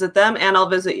come to visit them, and I'll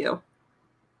visit you.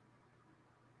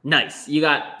 Nice. You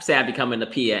got Savvy coming to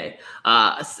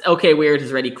PA. Okay, Weird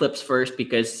has read Eclipse first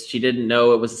because she didn't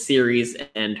know it was a series,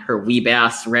 and her wee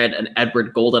bass read an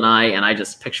Edward Goldeneye, and I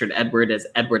just pictured Edward as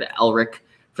Edward Elric.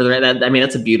 For that, I mean,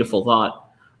 that's a beautiful thought.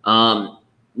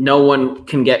 No one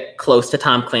can get close to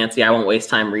Tom Clancy. I won't waste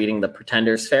time reading The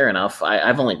Pretenders. Fair enough.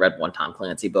 I've only read one Tom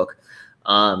Clancy book.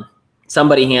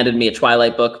 Somebody handed me a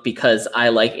Twilight book because I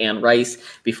like Anne Rice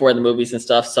before the movies and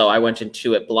stuff, so I went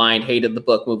into it blind, hated the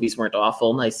book. Movies weren't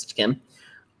awful. Nice, Kim.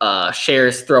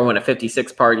 Cher's throwing a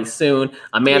 56 party soon.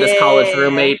 Amanda's college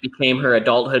roommate became her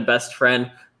adulthood best friend.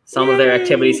 Some of their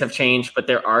activities have changed, but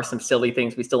there are some silly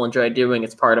things we still enjoy doing.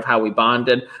 It's part of how we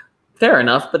bonded. Fair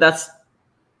enough, but that's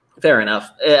fair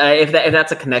enough. If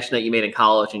that's a connection that you made in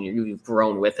college and you've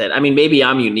grown with it. I mean, maybe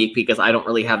I'm unique because I don't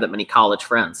really have that many college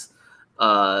friends.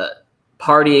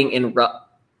 Partying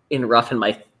in rough in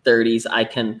my 30s, I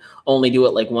can only do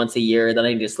it like once a year. Then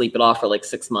I need to sleep it off for like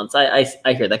 6 months. I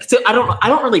hear that. So I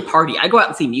don't really party. I go out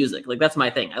and see music. Like that's my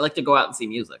thing. I like to go out and see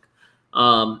music.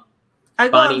 I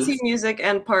go out and see music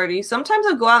and party. Sometimes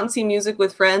I go out and see music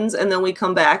with friends, and then we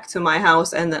come back to my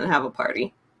house and then have a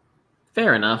party.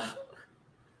 Fair enough.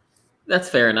 That's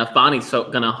fair enough. Bonnie's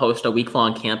gonna host a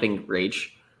week-long camping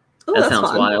rage. Ooh, that sounds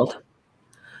fun. Wild.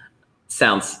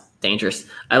 Sounds dangerous.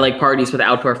 I like parties with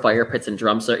outdoor fire pits and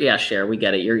drums. So yeah, Cher, we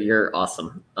get it. You're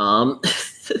awesome.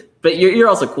 But you're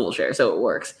also cool, Cher, so it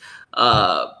works.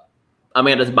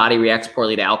 Amanda's body reacts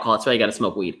poorly to alcohol. That's why you got to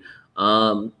smoke weed.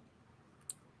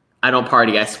 I don't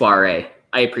party. I soiree.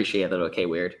 I appreciate that. Okay,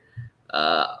 Weird.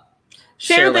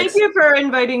 Cher, thank you for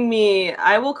inviting me.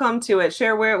 I will come to it.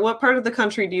 Cher, what part of the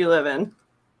country do you live in?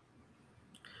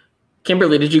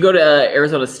 Kimberly, did you go to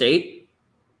Arizona State?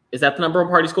 Is that the number one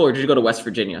party school, or did you go to West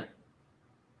Virginia?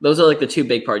 Those are like the two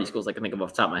big party schools I can think of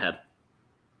off the top of my head.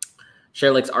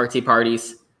 Cher likes artsy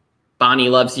parties. Bonnie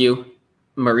loves you.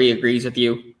 Marie agrees with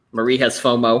you. Marie has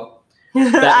FOMO.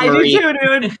 I do too,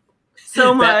 dude.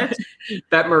 So much.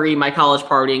 Bet Marie, my college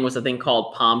partying was a thing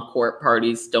called Palm Court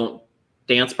parties. Don't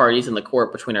dance parties in the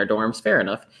court between our dorms. Fair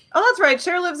enough. Oh, that's right.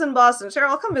 Cher lives in Boston. Cher,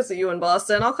 I'll come visit you in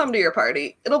Boston. I'll come to your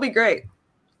party. It'll be great.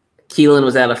 Keelan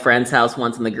was at a friend's house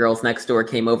once, and the girls next door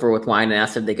came over with wine and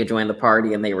asked if they could join the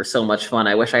party, and they were so much fun.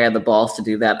 I wish I had the balls to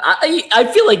do that. I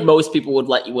feel like most people would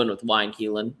let you in with wine,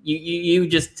 Keelan. You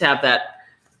just have that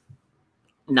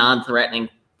non-threatening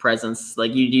presence.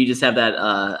 Like you just have that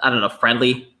I don't know,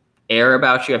 friendly air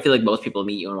about you. I feel like most people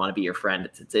meet you and want to be your friend.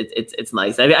 It's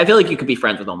nice. I feel like you could be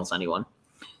friends with almost anyone.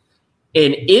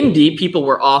 In Indy, people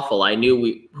were awful. I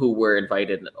knew who were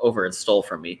invited over and stole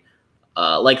from me.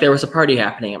 Like there was a party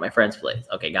happening at my friend's place.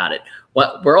 Okay, got it.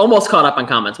 We're almost caught up on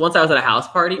comments. Once I was at a house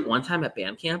party, one time at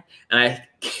band camp, and I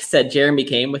said Jeremy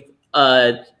came with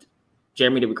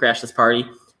Jeremy, did we crash this party?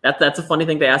 That's a funny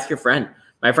thing to ask your friend.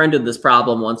 My friend did this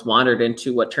problem once, wandered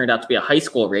into what turned out to be a high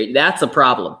school rage. That's a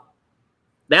problem.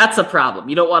 That's a problem.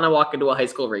 You don't want to walk into a high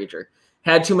school rager.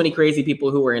 Had too many crazy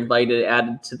people who were invited,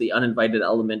 added to the uninvited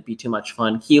element, be too much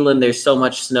fun. Keelan, there's so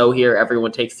much snow here.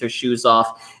 Everyone takes their shoes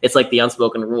off. It's like the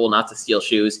unspoken rule not to steal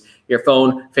shoes. Your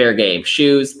phone, fair game.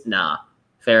 Shoes, nah.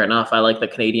 Fair enough. I like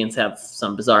that Canadians have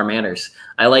some bizarre manners.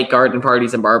 I like garden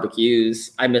parties and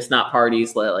barbecues. I miss not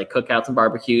parties, like cookouts and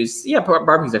barbecues. Yeah,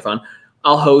 barbecues are fun.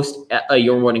 I'll host a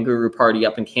Your Morning Guru party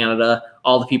up in Canada.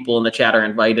 All the people in the chat are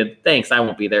invited. Thanks, I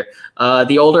won't be there.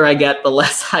 The older I get, the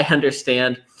less I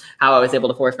understand how I was able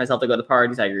to force myself to go to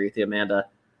parties. I agree with you, Amanda.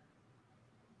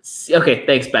 Okay,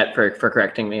 thanks, Bet, for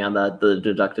correcting me on the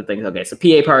deductive things. Okay, so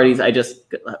PA parties, I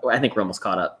think we're almost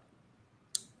caught up.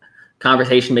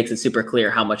 Conversation makes it super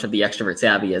clear how much of the extrovert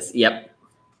Savvy is. Yep.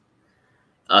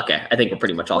 Okay, I think we're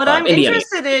pretty much all caught up. What I'm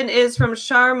interested in is from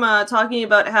Sharma talking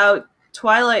about how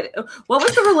Twilight, what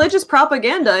was the religious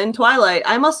propaganda in Twilight?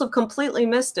 I must have completely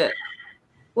missed it.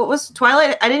 What was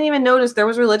Twilight? I didn't even notice there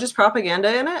was religious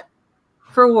propaganda in it.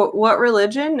 For what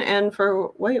religion and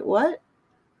for wait, what?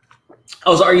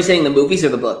 Oh, so are you saying the movies or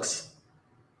the books?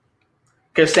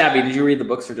 Because Sabby, did you read the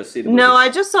books or just see the movies? No, I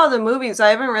just saw the movies. I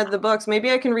haven't read the books.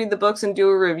 Maybe I can read the books and do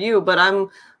a review, but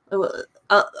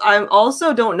I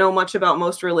also don't know much about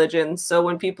most religions. So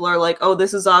when people are like, "Oh,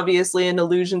 this is obviously an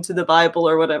allusion to the Bible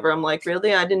or whatever," I'm like,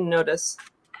 "Really? I didn't notice."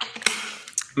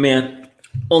 Man,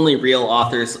 only real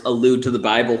authors allude to the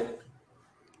Bible.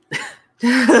 So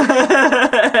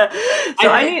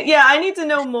I need to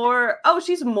know more. Oh,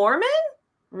 she's Mormon?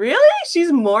 Really?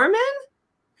 She's Mormon?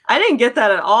 I didn't get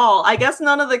that at all. I guess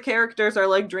none of the characters are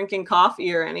like drinking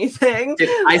coffee or anything. Dude,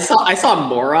 I saw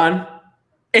moron.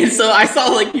 And so I saw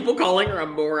like people calling her a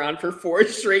moron for 4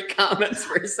 straight comments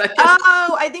for a second.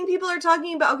 Oh, I think people are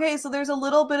talking about, okay, so there's a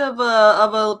little bit of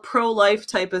a pro-life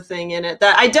type of thing in it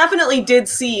that I definitely did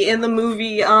see in the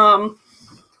movie.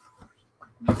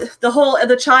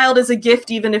 The child is a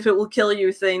gift even if it will kill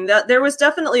you thing. That there was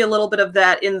definitely a little bit of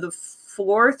that in the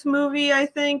 4th movie, I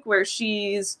think, where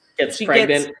she gets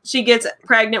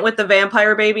pregnant with the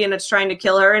vampire baby and it's trying to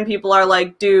kill her, and people are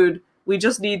like, dude, we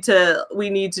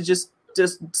need to just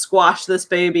squash this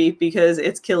baby because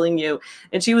it's killing you.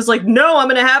 And she was like, no, I'm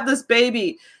gonna have this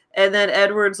baby. And then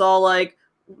Edward's all like,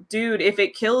 dude, if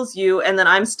it kills you and then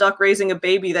I'm stuck raising a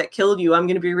baby that killed you, I'm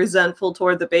gonna be resentful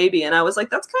toward the baby. And I was like,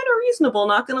 that's kind of reasonable,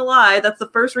 not gonna lie. That's the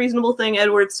first reasonable thing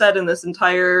Edward said in this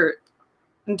entire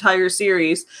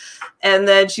series. And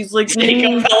then she's like,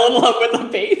 Jacob fell in love with a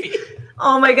baby.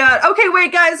 Oh my god. Okay,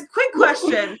 wait, guys, quick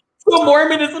question. So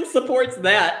Mormonism supports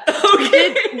that.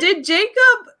 Okay. Did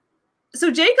Jacob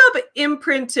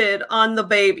imprinted on the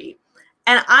baby,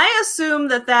 and I assume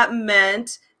that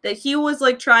meant that he was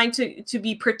like trying to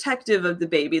be protective of the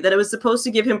baby, that it was supposed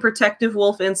to give him protective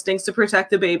wolf instincts to protect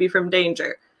the baby from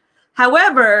danger.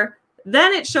 However,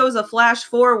 then it shows a flash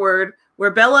forward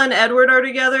where Bella and Edward are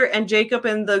together and Jacob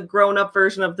and the grown-up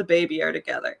version of the baby are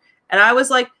together. And I was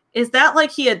like, is that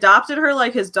like he adopted her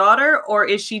like his daughter, or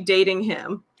is she dating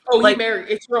him? Oh, like, he married.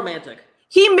 It's romantic.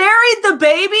 He married the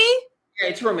baby? Yeah,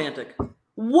 it's romantic.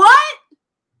 What?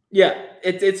 Yeah,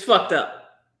 it's fucked up.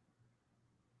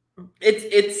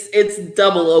 It's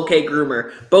double okay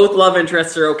groomer. Both love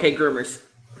interests are okay groomers.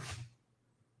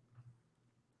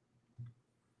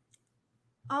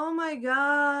 Oh my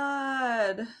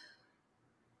god.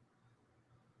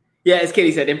 Yeah, as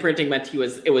Katie said, imprinting meant it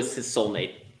was his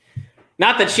soulmate.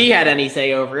 Not that she had any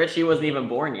say over it. She wasn't even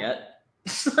born yet.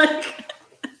 Like,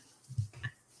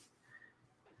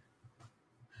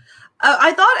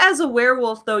 I thought as a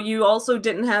werewolf, though, you also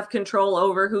didn't have control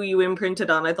over who you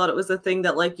imprinted on. I thought it was the thing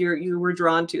that like you were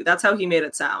drawn to. That's how he made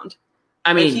it sound.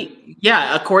 I mean,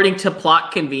 yeah, according to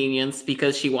plot convenience,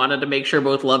 because she wanted to make sure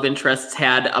both love interests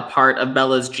had a part of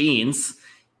Bella's genes,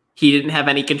 he didn't have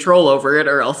any control over it,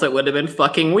 or else it would have been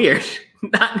fucking weird.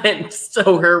 Not meant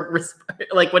so her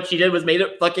like what she did was made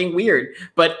it fucking weird,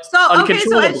 but so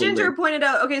as Ginger pointed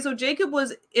out, so Jacob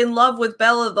was in love with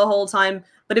Bella the whole time,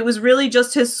 but it was really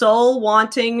just his soul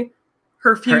wanting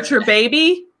her future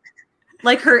baby,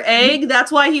 like her egg.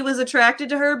 That's why he was attracted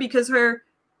to her, because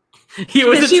he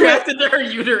was attracted to her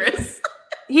uterus.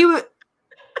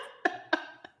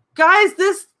 Guys,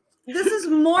 this is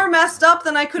more messed up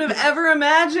than I could have ever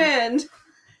imagined.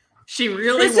 She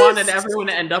really wanted everyone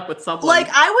to end up with someone. Like,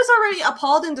 I was already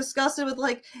appalled and disgusted with,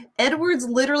 like, Edward's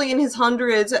literally in his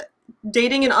hundreds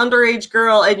dating an underage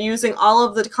girl and using all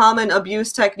of the common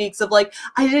abuse techniques of, like,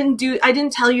 I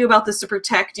didn't tell you about this to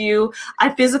protect you.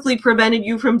 I physically prevented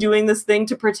you from doing this thing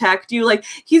to protect you. Like,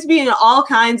 he's being all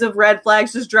kinds of red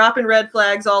flags, just dropping red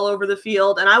flags all over the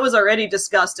field, and I was already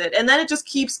disgusted. And then it just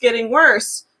keeps getting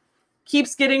worse.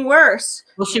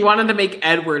 Well, she wanted to make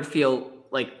Edward feel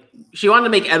like, she wanted to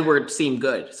make Edward seem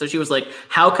good. So she was like,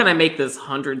 how can I make this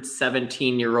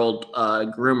 117-year-old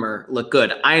groomer look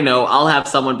good? I know, I'll have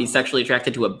someone be sexually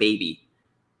attracted to a baby.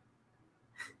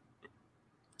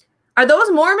 Are those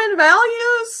Mormon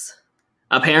values?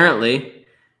 Apparently.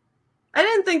 I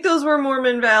didn't think those were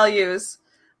Mormon values.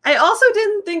 I also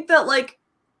didn't think that, like,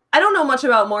 I don't know much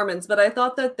about Mormons, but I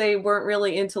thought that they weren't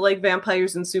really into, like,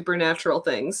 vampires and supernatural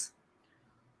things.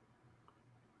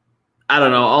 I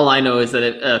don't know. All I know is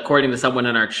that according to someone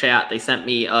in our chat, they sent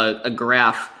me a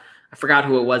graph. I forgot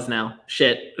who it was now.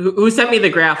 Shit. Who sent me the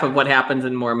graph of what happens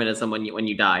in Mormonism when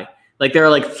you die? Like, there are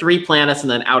like 3 planets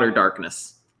and then outer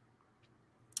darkness.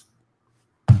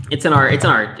 It's in our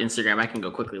Instagram. I can go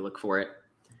quickly look for it.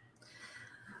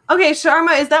 Okay,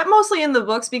 Sharma, is that mostly in the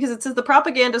books? Because it says the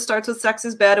propaganda starts with sex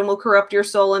is bad and will corrupt your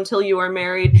soul until you are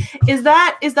married. Is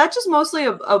that just mostly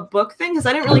a book thing? Because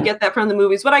I didn't really get that from the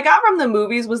movies. What I got from the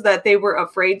movies was that they were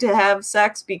afraid to have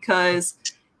sex because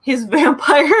his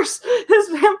vampire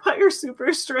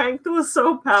super strength was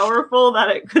so powerful that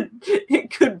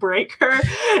it could break her.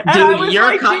 And Dude,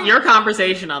 your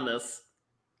conversation on this.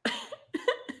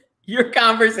 your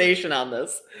conversation on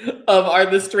this of are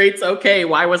the straights okay?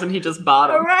 Why wasn't he just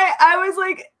bottom? Right. I was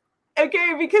like,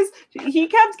 okay, because he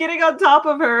kept getting on top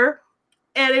of her,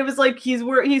 and it was like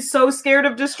he's so scared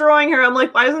of destroying her. I'm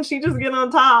like, why doesn't she just get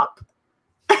on top?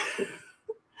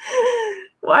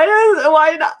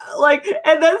 why not, like,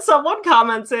 and then someone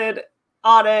commented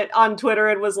on it on Twitter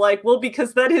and was like, well,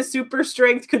 because then his super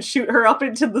strength could shoot her up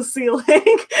into the ceiling. And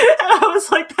I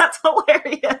was like, that's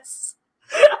hilarious.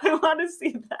 I want to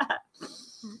see that.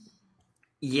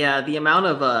 Yeah, the amount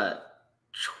of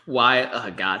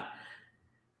oh god,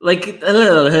 like I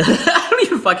don't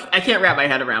even I can't wrap my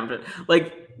head around it.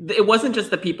 Like, it wasn't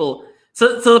just the people.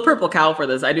 So the purple cow for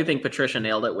this, I do think Patricia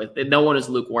nailed it with it. No one is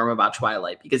lukewarm about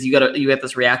Twilight, because you get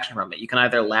this reaction from it. You can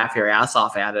either laugh your ass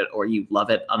off at it, or you love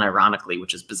it unironically,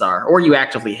 which is bizarre, or you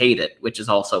actively hate it, which is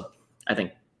also, I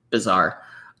think, bizarre.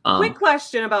 Quick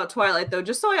question about Twilight, though,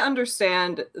 just so I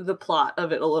understand the plot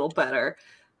of it a little better.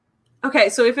 Okay,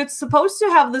 so if it's supposed to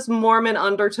have this Mormon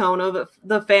undertone of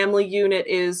the family unit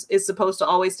is supposed to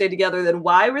always stay together, then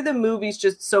why were the movies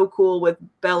just so cool with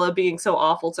Bella being so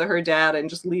awful to her dad and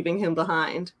just leaving him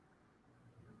behind?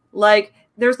 Like,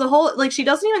 there's the whole, like, she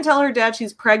doesn't even tell her dad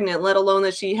she's pregnant, let alone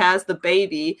that she has the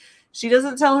baby. She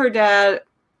doesn't tell her dad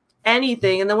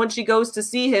anything, and then when she goes to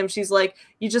see him, she's like,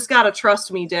 you just gotta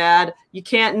trust me, Dad. You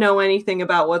can't know anything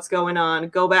about what's going on.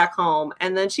 Go back home.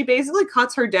 And then she basically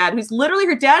cuts her dad, who's literally,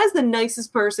 her dad is the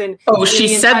nicest person. Oh, she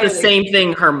said the same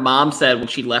thing her mom said when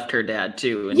she left her dad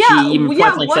too, and she even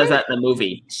says that in the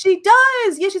movie. She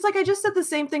does. Yeah, she's like, I just said the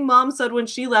same thing Mom said when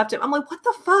she left him. I'm like, what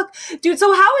the fuck, dude?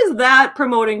 So how is that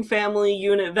promoting family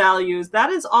unit values?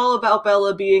 That is all about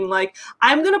Bella being like,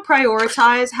 I'm gonna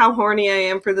prioritize how horny I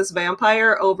am for this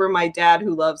vampire over my dad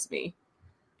who loves me.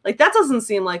 Like, that doesn't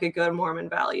seem like a good Mormon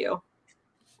value.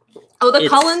 Oh, the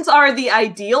Cullens are the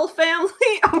ideal family?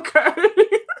 Okay.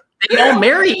 They all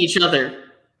marry each other.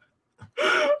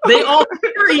 They all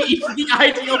marry the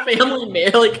ideal family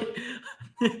man.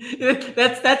 Like,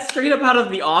 that's straight up out of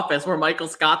The Office, where Michael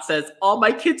Scott says, all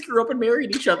my kids grew up and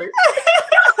married each other.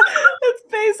 That's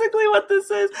basically what this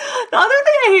is. The other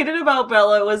thing I hated about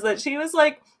Bella was that she was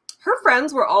like, her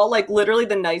friends were all like literally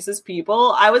the nicest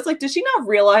people. I was like, does she not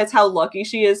realize how lucky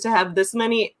she is to have this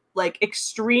many like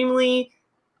extremely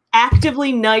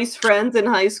actively nice friends in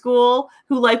high school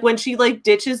who, like, when she like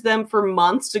ditches them for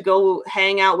months to go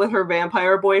hang out with her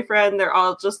vampire boyfriend, they're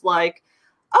all just like,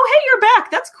 oh, hey, you're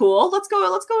back. That's cool. Let's go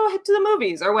to the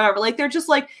movies or whatever. Like, they're just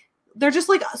like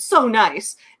so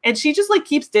nice. And she just like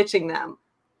keeps ditching them.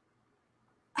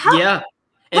 How? Yeah.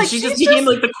 And like, she just became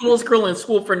like the coolest girl in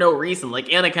school for no reason.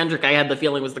 Like, Anna Kendrick, I had the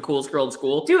feeling, was the coolest girl in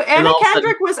school. Dude, Anna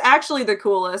Kendrick was actually the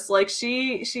coolest. Like,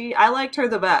 I liked her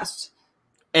the best.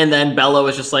 And then Bella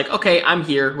was just like, okay, I'm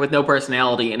here with no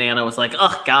personality. And Anna was like,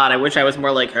 oh God, I wish I was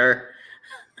more like her.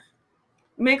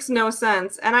 Makes no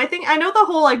sense. And I know the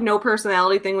whole like no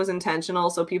personality thing was intentional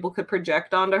so people could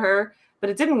project onto her, but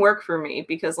it didn't work for me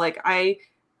because like I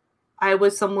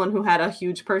was someone who had a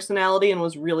huge personality and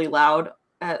was really loud,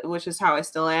 which is how I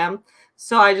still am.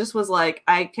 So I just was like,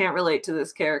 I can't relate to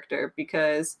this character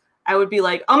because I would be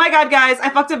like, oh my God, guys, I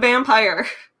fucked a vampire.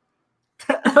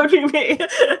 That would be me.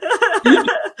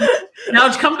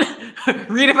 Now come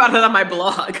read about it on my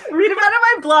blog. Read about it on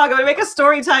my blog. I'm going to make a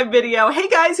story time video. Hey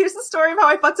guys, here's the story of how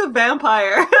I fucked a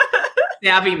vampire.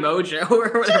 Savvy Mojo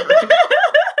or whatever.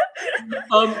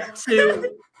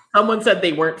 Someone said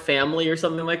they weren't family or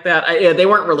something like that. They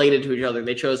weren't related to each other.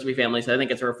 They chose to be family. So I think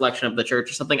it's a reflection of the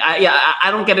church or something. I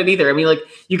don't get it either. I mean, like,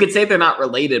 you could say they're not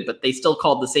related, but they still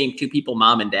called the same two people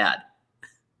mom and dad.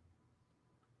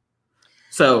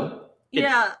 So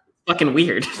yeah, fucking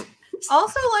weird.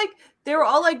 Also, like, they were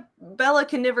all like, Bella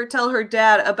can never tell her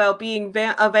dad about being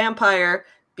a vampire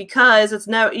because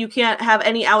you can't have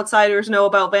any outsiders know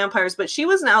about vampires. But she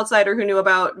was an outsider who knew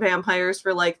about vampires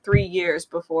for like 3 years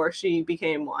before she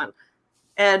became one.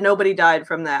 And nobody died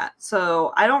from that.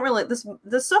 So I don't really,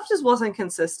 this stuff just wasn't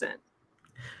consistent.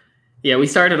 Yeah, we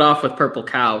started off with Purple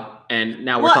Cow, and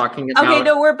now we're talking about... Okay,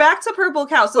 no, we're back to Purple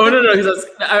Cow. So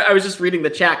I was just reading the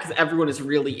chat because everyone is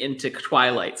really into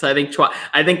Twilight. So I think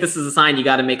this is a sign you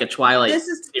got to make a Twilight series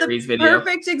video. This is the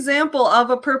perfect example of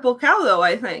a Purple Cow, though,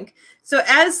 I think. So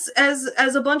as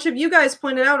a bunch of you guys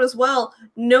pointed out as well,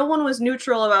 no one was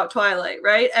neutral about Twilight,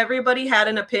 right? Everybody had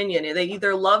an opinion. They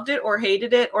either loved it or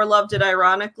hated it, or loved it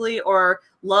ironically, or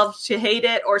loved to hate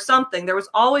it, or something. There was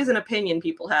always an opinion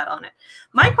people had on it.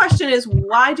 My question is,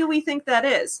 why do we think that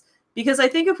is? Because I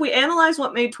think if we analyze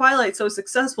what made Twilight so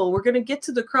successful, we're going to get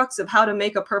to the crux of how to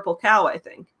make a Purple Cow, I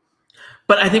think.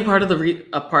 But I think part of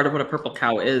what a Purple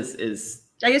Cow is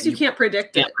I guess you can't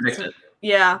predict it. Predict it.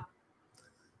 Yeah.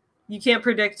 You can't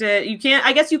predict it. You can't.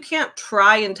 I guess you can't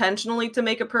try intentionally to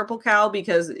make a purple cow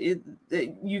because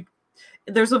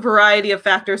there's a variety of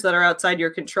factors that are outside your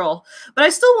control.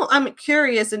 But I'm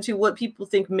curious into what people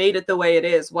think made it the way it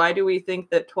is. Why do we think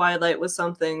that Twilight was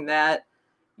something that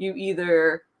you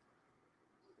either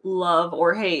love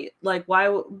or hate? Like, why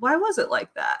was it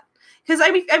like that? Because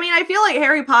I mean, I feel like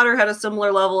Harry Potter had a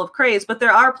similar level of craze, but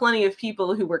there are plenty of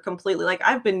people who were completely like,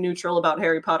 I've been neutral about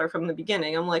Harry Potter from the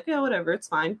beginning. I'm like, yeah, whatever, it's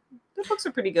fine. The books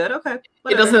are pretty good. Okay.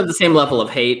 Whatever. It doesn't have the same level of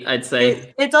hate, I'd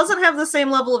say. It doesn't have the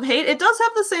same level of hate. It does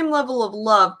have the same level of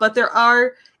love, but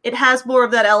it has more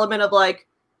of that element of like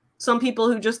some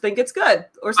people who just think it's good.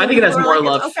 Or some I think it has more like,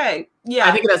 love. Okay. Yeah.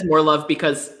 I think it has more love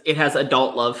because it has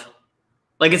adult love.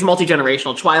 Like, it's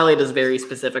multi-generational. Twilight is very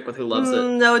specific with who loves it.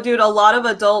 No, dude, a lot of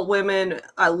adult women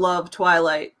love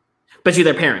Twilight. But do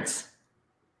their parents?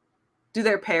 Do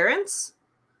their parents?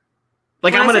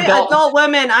 Like, when I'm an adult. Adult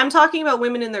women, I'm talking about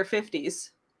women in their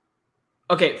 50s.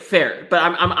 Okay, fair. But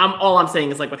I'm all I'm saying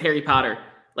is, like, with Harry Potter,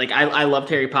 like, I loved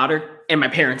Harry Potter, and my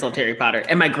parents loved Harry Potter,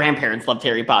 and my grandparents loved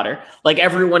Harry Potter. Like,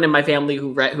 everyone in my family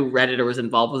who read it or was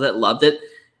involved with it loved it.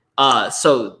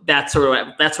 So that's sort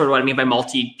of what I mean by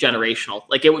multi-generational.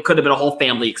 Like, it could have been a whole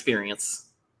family experience.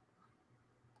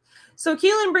 So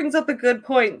Keelan brings up a good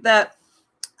point that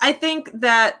I think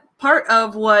that part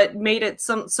of what made it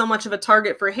so much of a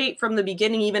target for hate from the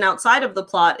beginning, even outside of the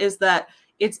plot, is that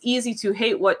it's easy to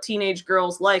hate what teenage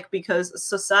girls like because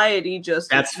society just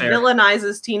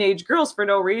villainizes teenage girls for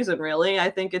no reason, really.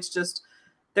 I think it's just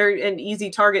they're an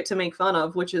easy target to make fun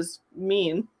of, which is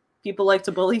mean. People like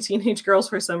to bully teenage girls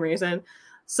for some reason.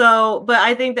 So, but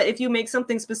I think that if you make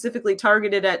something specifically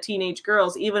targeted at teenage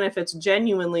girls, even if it's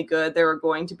genuinely good, there are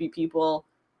going to be people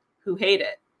who hate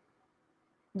it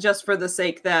just for the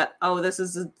sake that, oh, this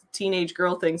is a teenage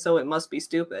girl thing, so it must be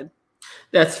stupid.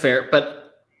 That's fair.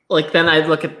 But like, then I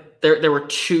look at there were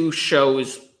 2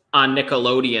 shows on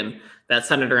Nickelodeon that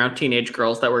centered around teenage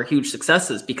girls that were huge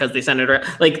successes because they centered around,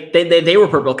 like, they were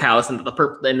purple cows, and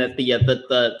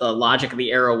the logic of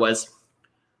the era was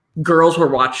girls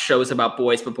would watch shows about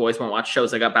boys, but boys won't watch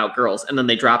shows about girls. And then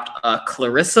they dropped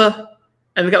Clarissa,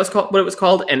 I think that was what it was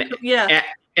called, and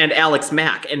Alex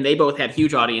Mack, and they both had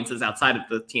huge audiences outside of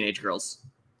the teenage girls.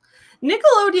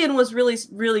 Nickelodeon was really,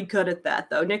 really good at that,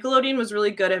 though. Nickelodeon was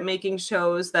really good at making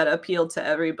shows that appealed to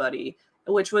everybody,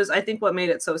 which was, I think, what made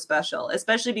it so special,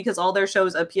 especially because all their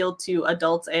shows appealed to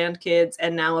adults and kids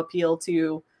and now appeal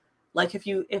to, like, if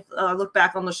I look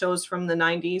back on the shows from the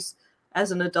 90s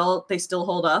as an adult, they still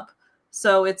hold up.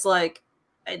 So it's like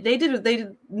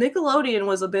Nickelodeon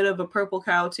was a bit of a purple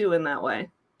cow too in that way.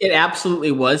 It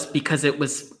absolutely was, because it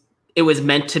was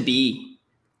meant to be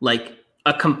like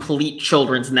a complete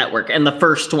children's network. And the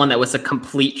first one that was a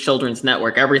complete children's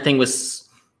network, everything was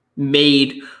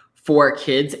made for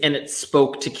kids, and it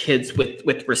spoke to kids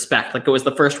with respect. Like, it was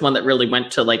the first one that really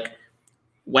went to like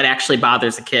what actually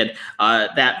bothers a kid.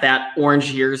 That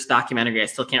Orange Years documentary, I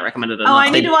still can't recommend it enough. Oh, I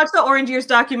need to watch the Orange Years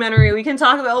documentary. We can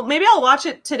talk about, maybe I'll watch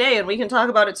it today and we can talk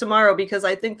about it tomorrow, because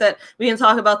I think that we can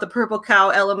talk about the purple cow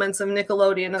elements of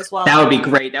Nickelodeon as well. That would be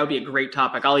great. That would be a great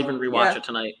topic. I'll even rewatch it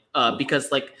tonight.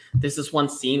 Because like, there's this one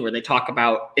scene where they talk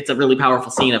about, it's a really powerful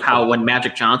scene of how when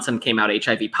Magic Johnson came out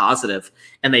HIV positive,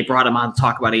 and they brought him on to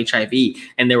talk about HIV,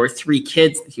 and there were 3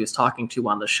 kids that he was talking to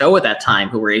on the show at that time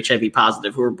who were HIV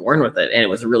positive, who were born with it. And it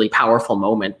was a really powerful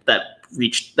moment that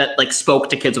spoke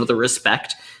to kids with a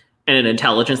respect and an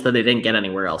intelligence that they didn't get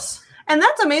anywhere else. And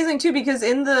that's amazing too, because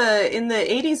in the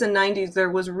 80s and 90s, there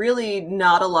was really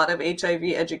not a lot of HIV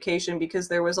education, because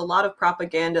there was a lot of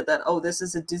propaganda that, oh, this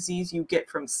is a disease you get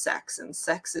from sex, and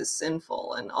sex is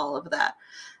sinful and all of that.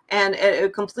 And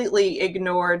it completely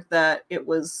ignored that it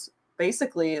was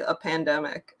basically a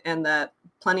pandemic, and that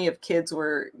plenty of kids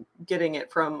were getting it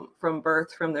from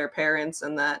birth from their parents,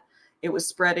 and that it was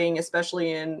spreading,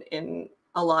 especially in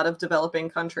a lot of developing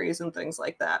countries and things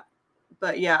like that.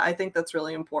 But yeah, I think that's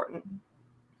really important.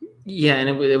 Yeah, and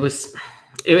it was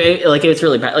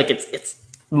really bad. Like, it's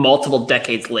multiple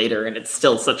decades later, and it's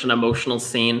still such an emotional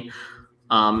scene.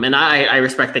 And I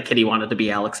respect that Kitty wanted to be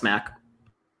Alex Mack.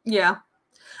 Yeah.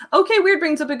 Okay, Weird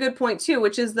brings up a good point too,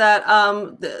 which is that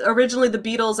originally the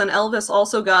Beatles and Elvis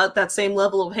also got that same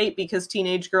level of hate because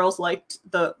teenage girls liked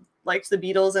the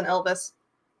Beatles and Elvis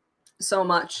so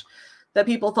much that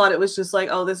people thought it was just like,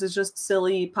 oh, this is just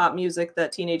silly pop music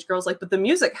that teenage girls like. But the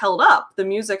music held up. The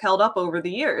music held up over the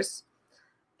years.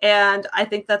 And I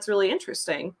think that's really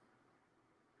interesting.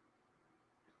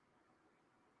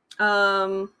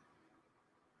 Yeah,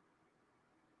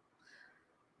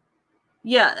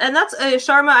 and that's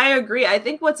Sharma, I agree. I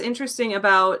think what's interesting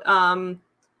about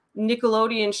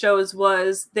Nickelodeon shows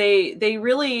was they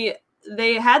really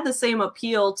they had the same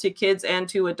appeal to kids and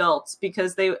to adults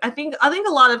because I think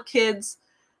a lot of kids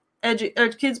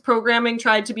kids programming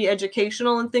tried to be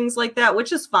educational and things like that,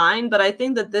 which is fine, but I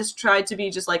think that this tried to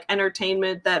be just like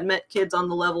entertainment that met kids on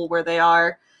the level where they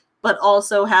are, but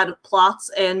also had plots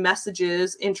and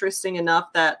messages interesting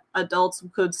enough that adults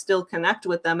could still connect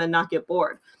with them and not get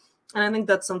bored. And I think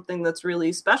that's something that's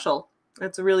really special.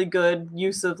 It's a really good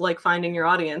use of like finding your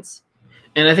audience.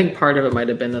 And I think part of it might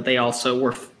have been that they also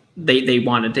were they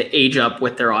wanted to age up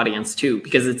with their audience too,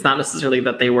 because it's not necessarily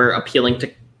that they were appealing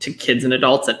to kids and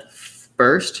adults at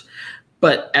first,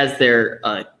 but as their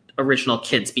original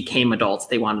kids became adults,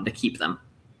 they wanted to keep them.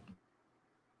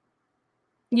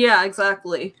 Yeah,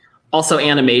 exactly. Also,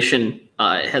 animation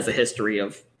has a history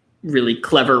of really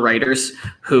clever writers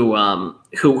who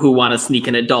want to sneak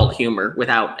in adult humor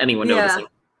without anyone noticing.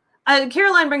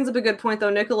 Caroline brings up a good point,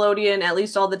 though. Nickelodeon, at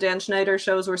least all the Dan Schneider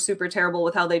shows were super terrible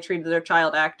with how they treated their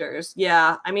child actors.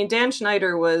 Yeah, I mean, Dan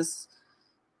Schneider was,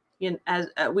 as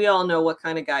we all know what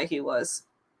kind of guy he was.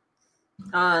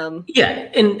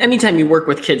 Yeah, and anytime you work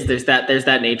with kids, there's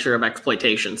that nature of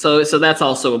exploitation. So that's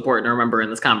also important to remember in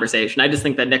this conversation. I just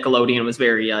think that Nickelodeon was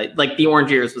very like the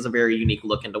Orange Years was a very unique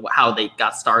look into how they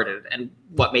got started and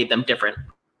what made them different.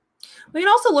 We can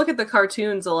also look at the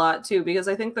cartoons a lot too, because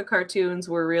I think the cartoons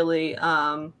were really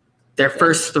their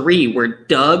first three were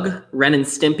Doug, Ren and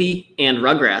Stimpy, and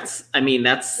Rugrats. I mean,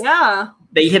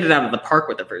 they hit it out of the park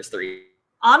with the first three.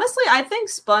 Honestly, I think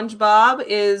SpongeBob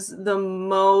is going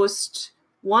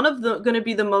to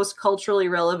be the most culturally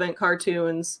relevant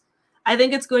cartoons. I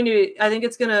think it's going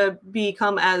to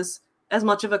become as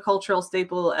much of a cultural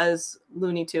staple as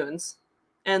Looney Tunes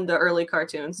and the early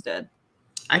cartoons did.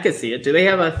 I could see it. Do they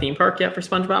have a theme park yet for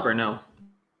SpongeBob or no?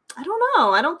 I don't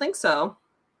know. I don't think so.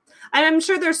 I'm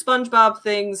sure there's SpongeBob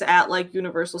things at like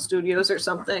Universal Studios or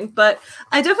something, but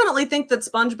I definitely think that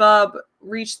SpongeBob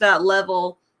reached that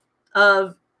level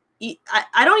of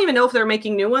I don't even know if they're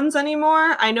making new ones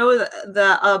anymore. I know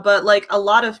that but like a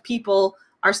lot of people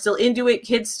are still into it.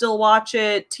 Kids still watch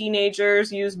it.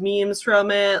 Teenagers use memes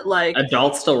from it. Like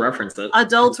adults still reference it.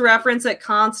 Adults reference it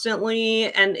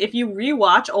constantly. And if you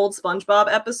rewatch old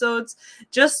SpongeBob episodes,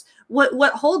 just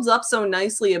what holds up so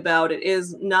nicely about it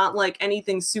is not like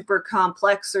anything super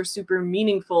complex or super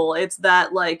meaningful. It's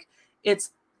that like it's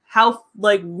how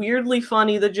like weirdly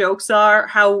funny the jokes are,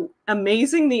 how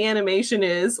amazing the animation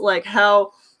is, like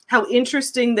how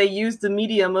interesting they use the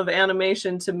medium of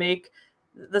animation to make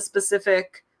the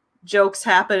specific jokes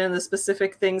happen and the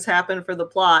specific things happen for the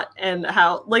plot, and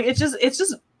how like it's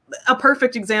just a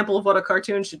perfect example of what a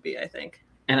cartoon should be, I think.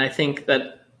 And I think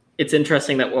that it's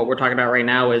interesting that what we're talking about right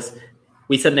now is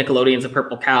we said Nickelodeon's a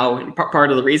purple cow, and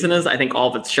part of the reason is I think all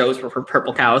of its shows were for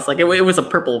purple cows. Like it was a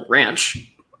purple ranch.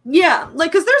 Yeah,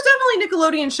 like because there's definitely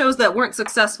Nickelodeon shows that weren't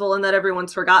successful and that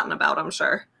everyone's forgotten about, I'm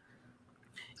sure.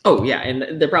 Oh yeah,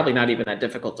 and they're probably not even that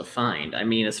difficult to find. I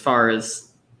mean, as far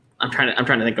as I'm trying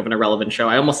to think of an irrelevant show.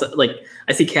 I almost like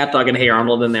I see Cat Dog and Hey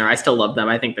Arnold in there. I still love them.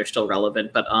 I think they're still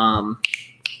relevant. But God,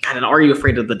 and Are You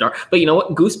Afraid of the Dark? But you know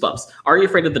what? Goosebumps. Are You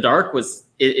Afraid of the Dark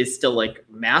is still like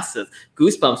massive.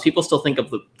 Goosebumps. People still think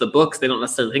of the books. They don't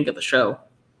necessarily think of the show.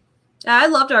 Yeah, I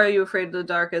loved Are You Afraid of the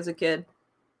Dark as a kid.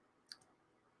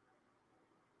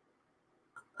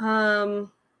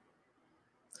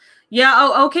 Yeah,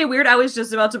 oh, okay, weird. I was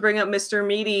just about to bring up Mr.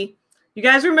 Meaty. You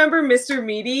guys remember Mr.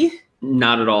 Meaty?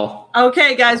 Not at all.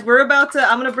 Okay, guys, I'm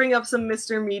going to bring up some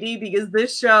Mr. Meaty because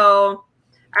this show,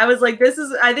 I was like, this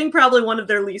is, I think, probably one of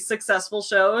their least successful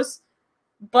shows.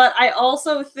 But I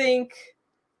also think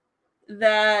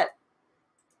that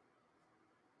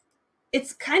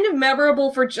it's kind of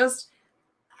memorable for just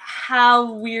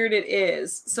how weird it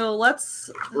is. So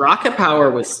Rocket Power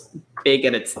was big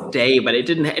at its day, but it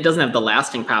doesn't have the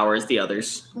lasting power as the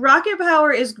others. Rocket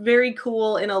Power is very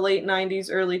cool in a late 90s,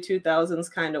 early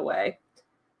 2000s kind of way.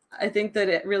 I think that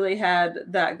it really had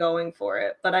that going for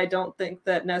it, but I don't think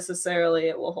that necessarily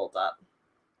it will hold up.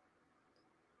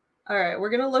 All right,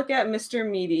 we're going to look at Mr.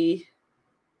 Meaty.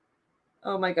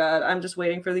 Oh my God, I'm just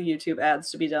waiting for the YouTube ads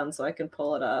to be done so I can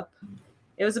pull it up.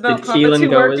 It was about puppets who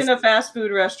worked in a fast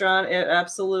food restaurant. It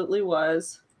absolutely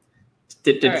was.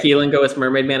 Did Keelan go as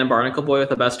Mermaid Man and Barnacle Boy with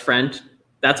a best friend?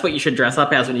 That's what you should dress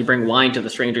up as when you bring wine to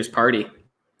the stranger's party.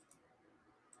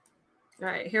 All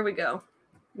right, here we go.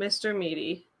 Mr.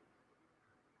 Meaty.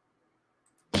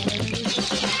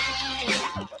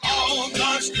 All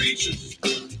God's creatures,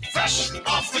 fresh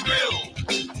off the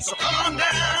grill. So come on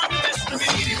down, Mr.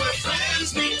 Meaty, where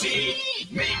friends meet.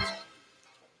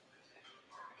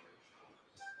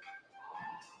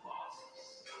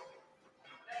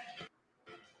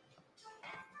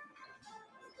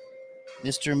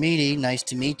 Mr. Meaty, nice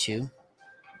to meet you.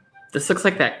 This looks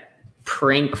like that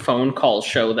prank phone call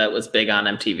show that was big on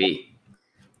MTV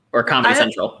or Comedy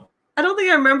Central. I don't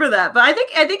think I remember that, but I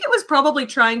think it was probably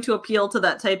trying to appeal to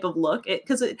that type of look,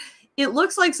 because it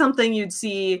looks like something you'd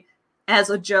see as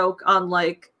a joke on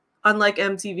like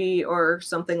MTV or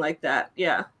something like that.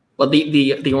 Yeah. Well,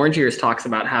 the Orange Years talks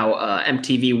about how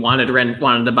MTV wanted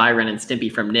to buy Ren and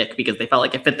Stimpy from Nick because they felt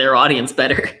like it fit their audience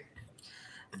better.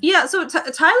 Yeah, so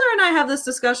Tyler and I have this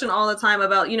discussion all the time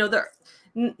about, the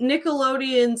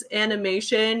Nickelodeon's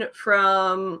animation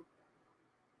from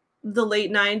the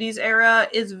late 90s era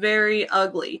is very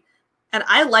ugly. And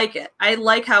I like it. I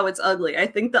like how it's ugly. I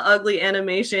think the ugly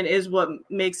animation is what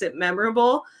makes it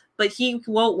memorable, but he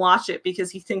won't watch it because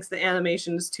he thinks the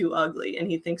animation is too ugly and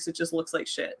he thinks it just looks like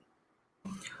shit.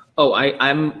 Oh,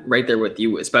 I'm right there with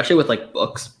you, especially with like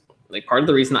books. Like part of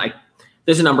the reason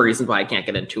there's a number of reasons why I can't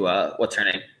get into what's her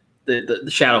name? The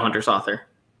Shadowhunters author.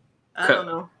 I don't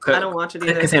know. I don't watch it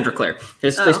either. Cassandra Clare.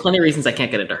 There's plenty of reasons I can't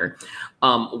get into her.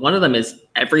 One of them is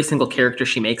every single character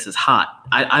she makes is hot.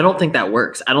 I don't think that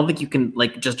works. I don't think you can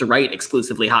just write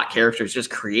exclusively hot characters, just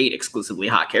create exclusively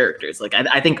hot characters. Like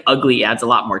I think ugly adds a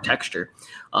lot more texture.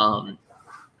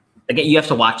 Again, you have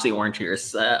to watch the Orange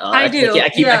Years. I do. I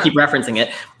keep referencing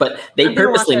it, but they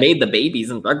purposely made the babies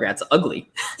and Rugrats ugly.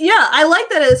 Yeah, I like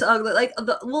that it's ugly.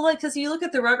 Because you look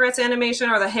at the Rugrats animation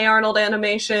or the Hey Arnold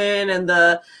animation and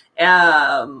the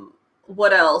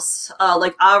what else?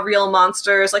 Like Real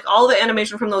Monsters, like all the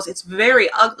animation from those, it's very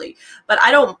ugly. But I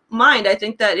don't mind. I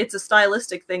think that it's a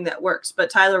stylistic thing that works. But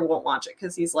Tyler won't watch it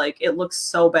because he's like, it looks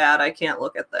so bad, I can't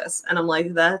look at this. And I'm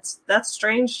like, that's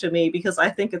strange to me because I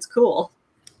think it's cool.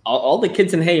 All the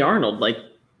kids in Hey Arnold,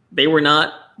 they were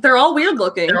not. They're all weird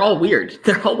looking. They're all weird.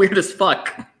 They're all weird as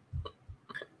fuck.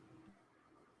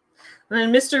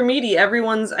 And Mr. Meaty,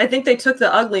 I think they took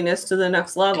the ugliness to the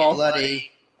next level.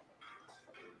 Bloody.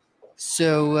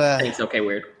 So, I think it's okay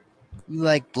weird. You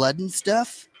like blood and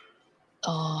stuff?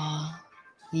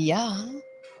 Yeah.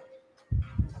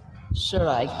 Sure,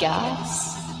 I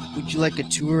guess. Would you like a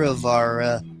tour of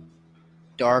our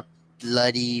dark,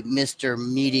 bloody Mr.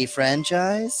 Meaty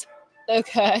franchise?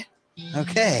 Okay.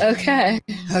 Okay. Okay.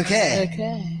 Okay.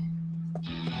 Okay.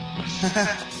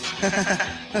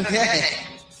 Okay.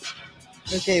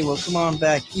 Okay, well, come on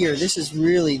back here. This is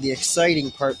really the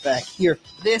exciting part back here.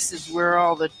 This is where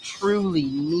all the truly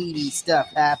meaty stuff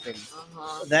happens.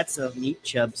 That's a meat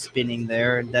chub spinning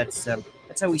there, and that's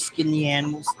how we skin the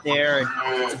animals there, and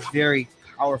it's a very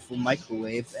powerful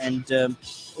microwave. And well,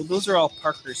 those are all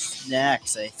Parker's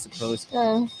snacks, I suppose.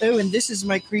 Oh, and this is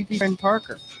my creepy friend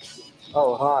Parker.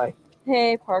 Oh, hi.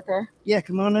 hey, Parker. Yeah,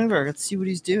 come on over. Let's see what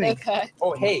he's doing. Okay.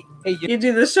 Oh, hey. You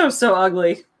do, this show's so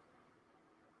ugly.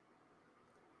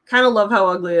 Kind of love how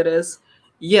ugly it is.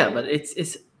 Yeah, but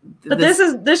it's. But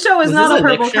this show is not a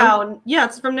Purple Nick Cow. show? Yeah,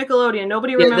 it's from Nickelodeon.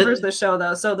 Nobody remembers this show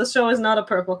though, so this show is not a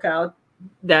Purple Cow.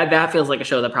 That feels like a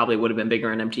show that probably would have been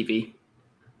bigger on MTV.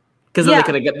 Because they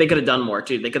could have done more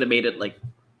too. They could have made it like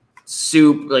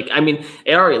soup.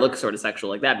 It already looked sort of sexual.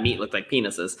 Like that meat looked like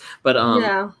penises. But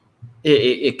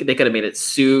they could have made it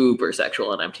super sexual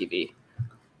on MTV.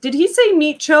 Did he say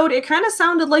meat chode? It kind of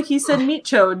sounded like he said meat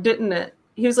chode, didn't it?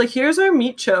 He was like, "Here's our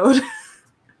meat chode."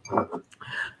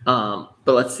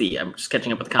 But let's see. I'm just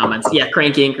catching up with the comments. Yeah,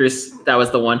 Crank Yankers. That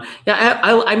was the one. Yeah,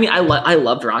 I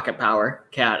loved Rocket Power.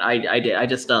 Cat. I did. I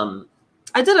just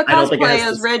I did a cosplay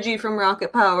as Reggie from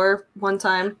Rocket Power one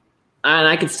time. And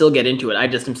I could still get into it. I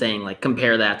just am saying,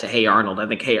 compare that to Hey Arnold. I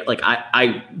think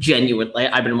I genuinely,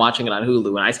 I've been watching it on Hulu,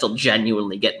 and I still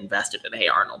genuinely get invested in Hey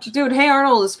Arnold. Dude, Hey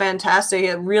Arnold is fantastic.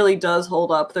 It really does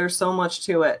hold up. There's so much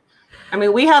to it. I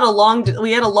mean, we had a long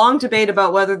debate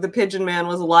about whether the Pigeon Man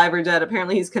was alive or dead.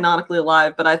 Apparently, he's canonically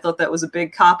alive, but I thought that was a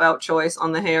big cop-out choice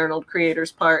on the Hey Arnold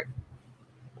creators' part.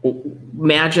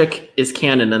 Magic is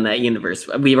canon in that universe.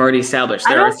 We've already established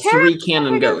there are 3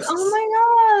 canon ghosts. Oh my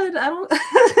god!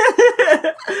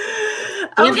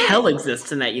 And hell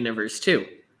exists in that universe too.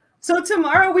 So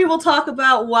tomorrow we will talk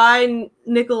about why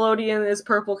Nickelodeon is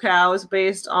Purple Cows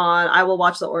based on. I will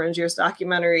watch the Orange Years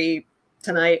documentary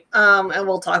tonight, and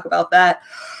we'll talk about that.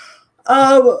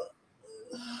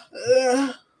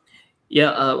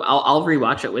 Yeah, I'll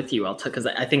rewatch it with you. Because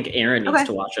I think Aaron needs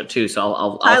to watch it too. So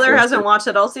I'll Tyler hasn't watched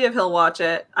it. I'll see if he'll watch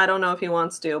it. I don't know if he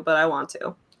wants to, but I want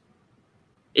to.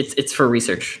 It's for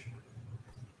research.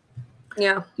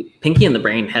 Yeah. Pinky and the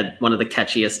Brain had one of the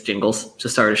catchiest jingles to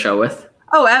start a show with.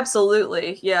 Oh,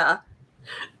 absolutely. Yeah.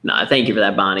 No, thank you for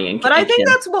that, Bonnie. But I think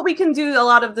that's what we can do a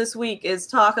lot of this week is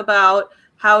talk about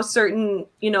how certain,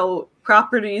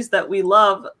 properties that we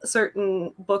love,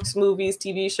 certain books, movies,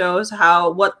 TV shows,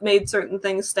 what made certain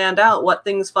things stand out, what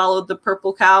things followed the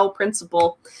purple cow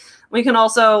principle. We're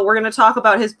going to talk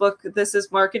about his book, This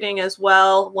Is Marketing, as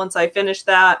well, once I finish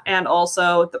that, and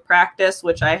also The Practice,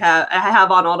 which I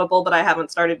have on Audible, but I haven't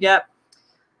started yet.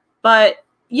 But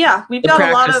yeah, we've got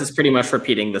a lot of... The Practice is pretty much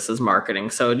repeating This Is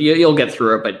Marketing, so you'll get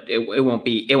through it, but it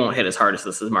won't hit as hard as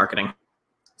This Is Marketing.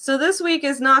 So this week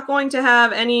is not going to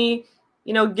have any,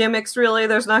 gimmicks, really.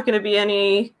 There's not going to be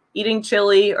any eating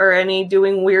chili or any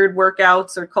doing weird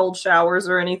workouts or cold showers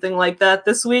or anything like that.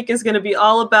 This week is going to be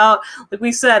all about, like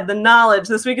we said, the knowledge.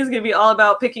 This week is going to be all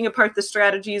about picking apart the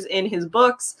strategies in his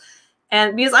books.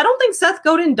 And because I don't think Seth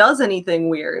Godin does anything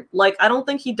weird. Like, I don't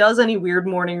think he does any weird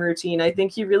morning routine. I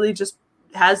think he really just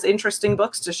has interesting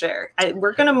books to share.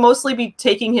 We're going to mostly be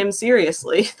taking him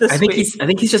seriously this week. I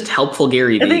think he's just helpful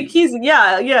Gary Vee. I think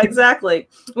yeah, exactly.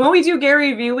 When we do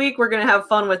Gary Vee week, we're going to have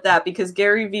fun with that because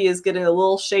Gary Vee is getting a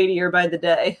little shadier by the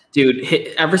day. Dude,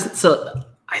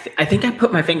 I think I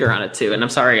put my finger on it too. And I'm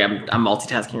sorry, I'm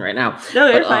multitasking right now. No,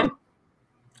 you're fine.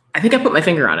 I think I put my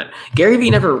finger on it. Gary Vee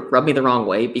never rubbed me the wrong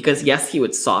way because yes, he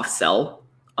would soft sell.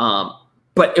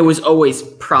 But it was always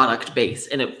product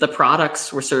based, and the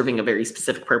products were serving a very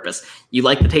specific purpose. You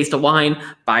like the taste of wine,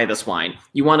 buy this wine.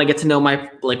 You want to get to know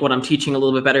what I'm teaching a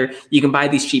little bit better. You can buy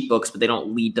these cheap books, but they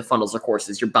don't lead to funnels or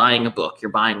courses. You're buying a book, you're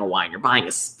buying a wine, you're buying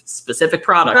a specific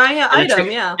product, you're buying an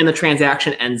item, yeah. And the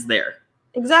transaction ends there.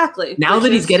 Exactly. Now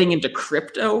that he's getting into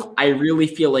crypto, I really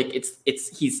feel like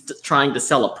he's trying to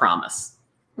sell a promise.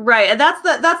 Right, and that's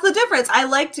the difference. I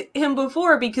liked him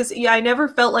before because I never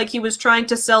felt like he was trying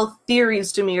to sell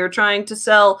theories to me or trying to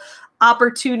sell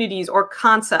opportunities or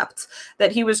concepts.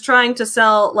 That he was trying to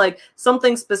sell like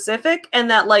something specific, and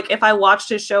that like if I watched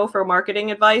his show for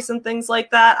marketing advice and things like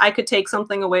that, I could take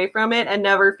something away from it and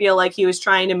never feel like he was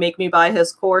trying to make me buy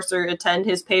his course or attend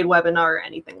his paid webinar or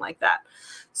anything like that.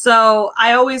 So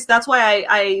that's why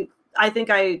I think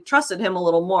I trusted him a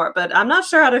little more, but I'm not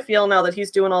sure how to feel now that he's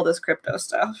doing all this crypto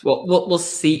stuff. Well, we'll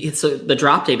see. So the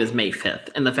drop date is May 5th.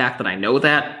 And the fact that I know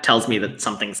that tells me that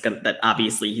that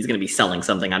obviously he's going to be selling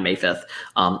something on May 5th.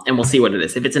 And we'll see what it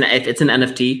is. If it's an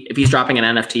NFT, if he's dropping an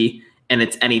NFT and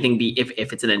it's anything,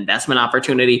 if it's an investment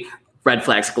opportunity, red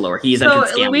flags galore.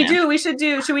 Should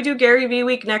we do Gary Vee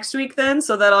week next week then?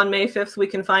 So that on May 5th, we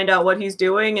can find out what he's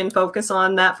doing and focus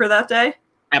on that for that day?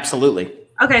 Absolutely.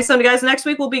 Okay, so guys, next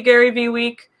week will be Gary Vee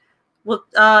week. We'll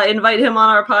invite him on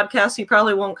our podcast. He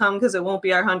probably won't come because it won't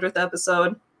be our 100th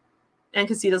episode, and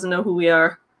because he doesn't know who we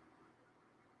are.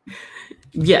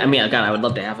 Yeah, I mean, God, I would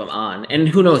love to have him on, and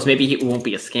who knows, maybe it won't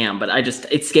be a scam. But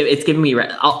it's giving me.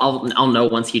 I'll know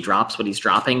once he drops what he's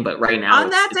dropping. But right now, on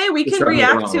that day, we can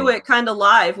react to it kind of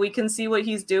live. We can see what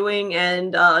he's doing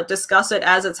and discuss it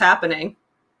as it's happening.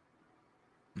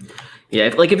 Yeah,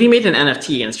 if he made an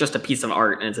NFT and it's just a piece of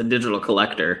art and it's a digital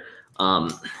collector,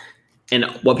 and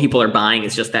what people are buying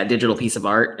is just that digital piece of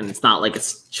art, and it's not like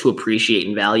it's to appreciate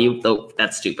in value, though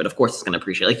that's stupid. Of course it's going to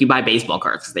appreciate. Like you buy baseball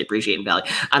cards because they appreciate in value.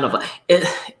 I don't know.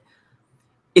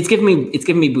 It's giving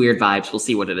me weird vibes. We'll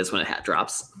see what it is when it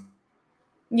drops.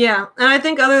 Yeah, and I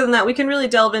think other than that, we can really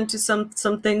delve into some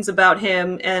things about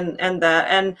him and that.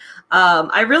 And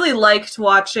I really liked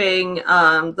watching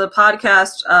the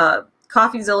podcast.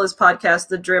 CoffeeZilla's podcast,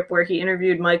 The Drip, where he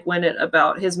interviewed Mike Winnett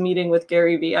about his meeting with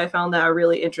Gary Vee. I found that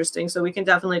really interesting, so we can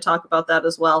definitely talk about that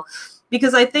as well.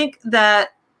 Because I think that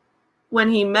when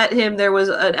he met him, there was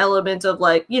an element of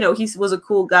like, he was a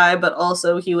cool guy, but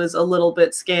also he was a little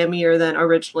bit scammier than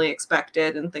originally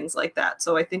expected and things like that.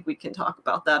 So I think we can talk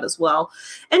about that as well.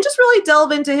 And just really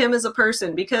delve into him as a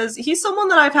person, because he's someone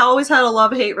that I've always had a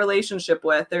love-hate relationship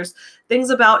with. There's things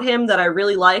about him that I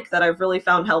really like, that I've really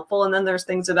found helpful. And then there's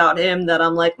things about him that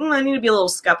I'm like, I need to be a little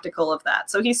skeptical of that.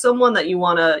 So he's someone that you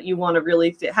want to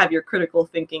really have your critical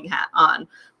thinking hat on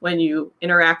when you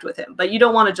interact with him. But you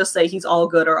don't want to just say he's all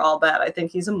good or all bad. I think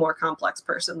he's a more complex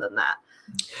person than that.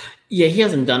 Yeah, he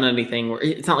hasn't done anything.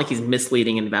 It's not like he's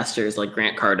misleading investors like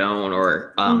Grant Cardone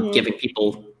or giving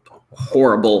people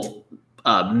horrible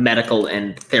medical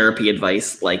and therapy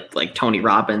advice like Tony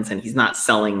Robbins. And he's not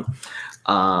selling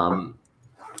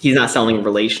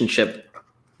relationship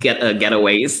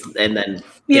getaways and then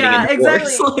getting a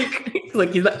divorce. Exactly.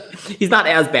 like he's not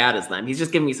as bad as them. He's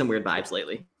just giving me some weird vibes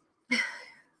lately.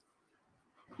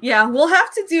 Yeah, we'll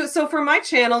have to do, so for my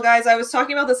channel, guys, I was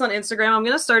talking about this on Instagram. I'm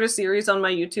going to start a series on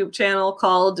my YouTube channel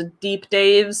called Deep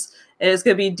Daves. It's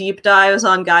going to be deep dives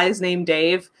on guys named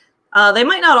Dave. They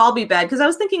might not all be bad, because I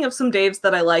was thinking of some Daves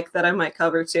that I like that I might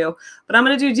cover too. But I'm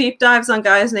going to do deep dives on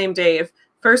guys named Dave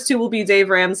First two will be Dave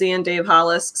Ramsey and Dave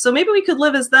Hollis. So maybe we could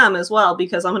live as them as well,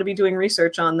 because I'm going to be doing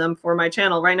research on them for my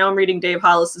channel. Right now I'm reading Dave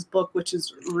Hollis's book, which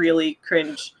is really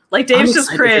cringe. Like, Dave's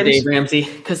just cringe. Dave Ramsey,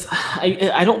 because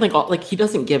I don't think he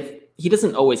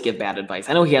doesn't always give bad advice.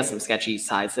 I know he has some sketchy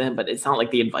sides to him, but it's not like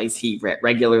the advice he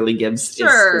regularly gives.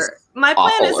 Sure. My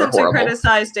plan isn't to horrible.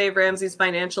 criticize Dave Ramsey's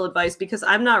financial advice, because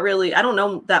I don't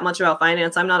know that much about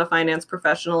finance. I'm not a finance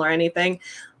professional or anything.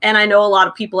 And I know a lot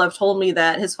of people have told me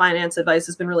that his finance advice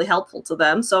has been really helpful to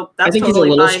them. So that's I think totally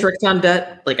he's a little fine. strict on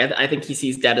debt. Like, I think he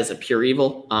sees debt as a pure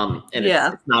evil. And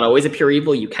Yeah. it's not always a pure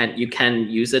evil. You can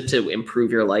use it to improve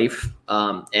your life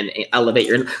and elevate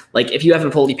your, like, if you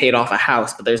haven't fully paid off a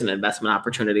house, but there's an investment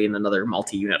opportunity in another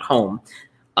multi-unit home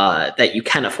that you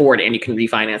can afford, and you can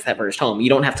refinance that first home. You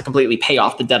don't have to completely pay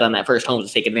off the debt on that first home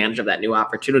to take advantage of that new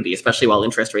opportunity, especially while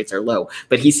interest rates are low.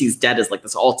 But he sees debt as like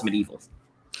this ultimate evil.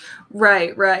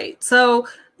 Right. So,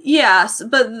 yes,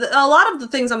 but a lot of the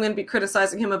things I'm going to be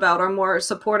criticizing him about are more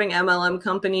supporting MLM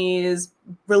companies,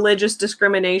 religious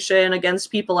discrimination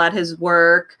against people at his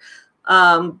work,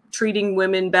 treating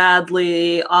women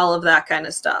badly, all of that kind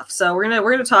of stuff. So we're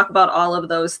gonna talk about all of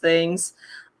those things.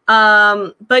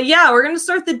 But yeah, we're gonna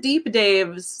start the Deep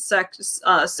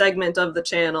Daves segment of the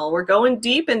channel. We're going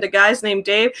deep into guys named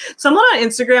Dave. Someone on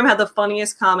Instagram had the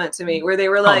funniest comment to me where they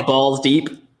were like, balls deep.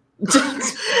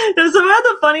 There's about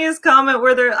the funniest comment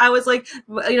where I was like,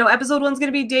 episode 1's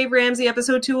gonna be Dave Ramsey,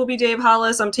 episode 2 will be Dave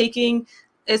Hollis. I'm taking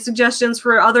suggestions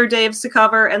for other Daves to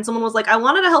cover, and someone was like, I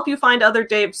wanted to help you find other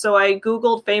Daves, so I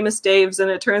googled Famous Daves,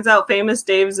 and it turns out Famous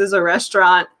Daves is a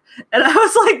restaurant. And I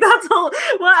was like, that's all.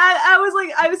 Well, I was like,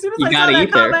 as soon as I saw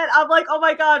that comment, I'm like, oh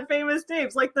my god, Famous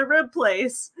Daves, like the rib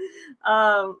place.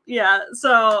 Yeah,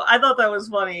 so I thought that was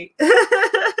funny.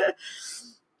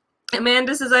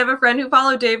 Amanda says, I have a friend who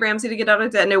followed Dave Ramsey to get out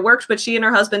of debt, and it worked, but she and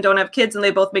her husband don't have kids, and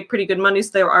they both make pretty good money,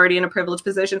 so they were already in a privileged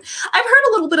position. I've heard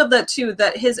a little bit of that, too,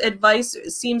 that his advice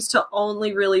seems to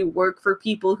only really work for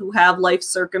people who have life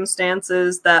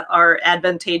circumstances that are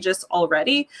advantageous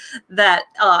already. That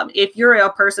if you're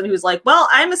a person who's like, well,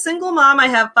 I'm a single mom, I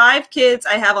have 5 kids,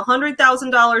 I have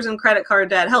 $100,000 in credit card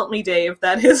debt, help me, Dave,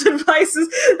 that his advice is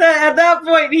that at that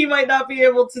point he might not be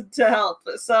able to help.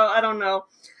 So I don't know.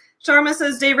 Sharma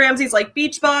says Dave Ramsey's like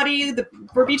Beachbody.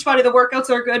 For Beachbody, the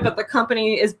workouts are good, but the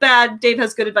company is bad. Dave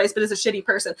has good advice, but is a shitty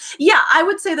person. Yeah, I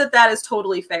would say that is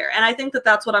totally fair. And I think that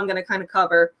that's what I'm going to kind of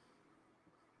cover.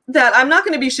 That I'm not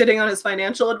going to be shitting on his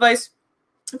financial advice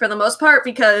for the most part,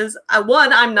 because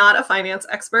one, I'm not a finance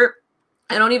expert.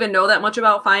 I don't even know that much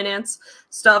about finance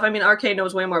stuff. I mean, RK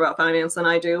knows way more about finance than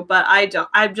I do, but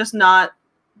I'm just not.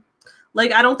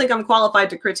 Like, I don't think I'm qualified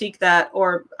to critique that,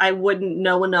 or I wouldn't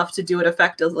know enough to do it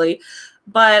effectively.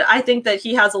 But I think that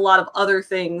he has a lot of other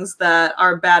things that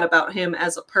are bad about him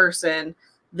as a person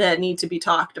that need to be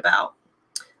talked about.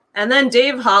 And then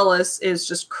Dave Hollis is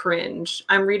just cringe.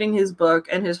 I'm reading his book,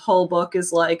 and his whole book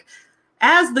is like,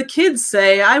 as the kids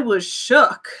say, I was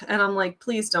shook. And I'm like,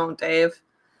 please don't, Dave.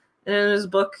 And in his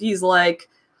book, he's like,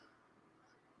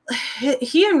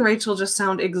 he and Rachel just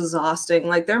sound exhausting.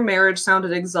 Like, their marriage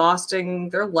sounded exhausting.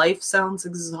 Their life sounds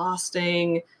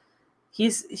exhausting. He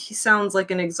sounds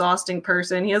like an exhausting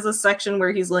person. He has a section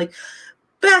where he's like,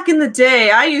 back in the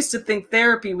day, I used to think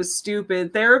therapy was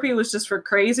stupid. Therapy was just for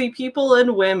crazy people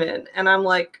and women. And I'm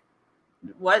like,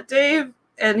 what, Dave?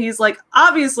 And he's like,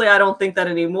 obviously I don't think that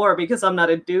anymore because I'm not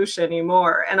a douche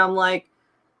anymore. And I'm like,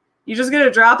 you just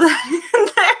gonna drop that in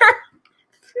there?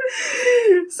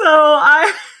 So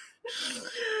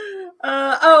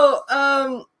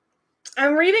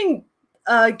I'm reading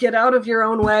Get Out of Your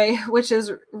Own Way, which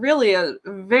is really a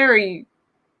very,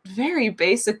 very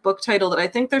basic book title that I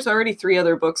think there's already 3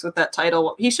 other books with that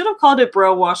title. He should have called it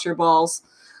Bro, Wash Your Balls.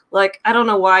 Like, I don't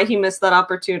know why he missed that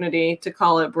opportunity to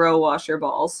call it Bro, Wash Your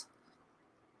Balls.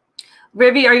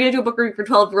 Rivi, are you going to do a book review for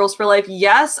 12 Rules for Life?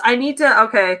 Yes, I need to.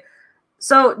 Okay.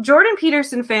 So Jordan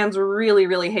Peterson fans really,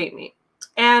 really hate me.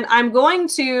 And I'm going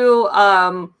to,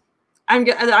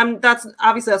 that's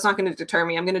not going to deter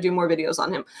me. I'm going to do more videos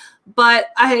on him. But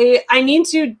I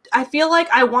feel like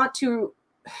I want to,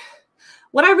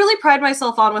 what I really pride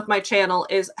myself on with my channel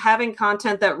is having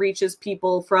content that reaches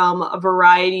people from a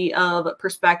variety of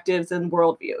perspectives and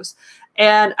worldviews.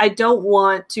 And I don't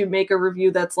want to make a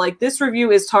review that's like, this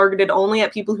review is targeted only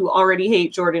at people who already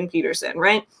hate Jordan Peterson,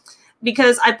 right?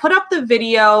 Because I put up the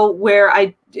video where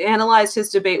I analyzed his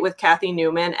debate with Kathy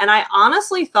Newman, and I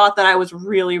honestly thought that I was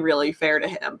really, really fair to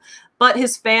him. But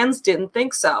his fans didn't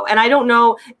think so. And I don't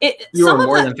know. You were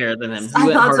more than fair than him. You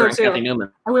went harder on Kathy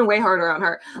Newman. I went way harder on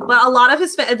her. But a lot of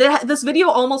his this video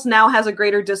almost now has a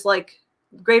greater dislikes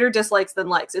than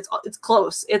likes. It's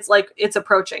close. It's like it's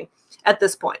approaching at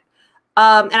this point.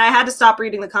 And I had to stop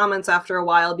reading the comments after a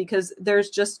while because there's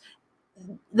just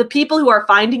the people who are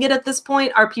finding it at this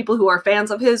point are people who are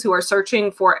fans of his, who are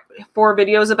searching for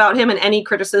videos about him, and any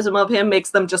criticism of him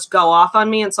makes them just go off on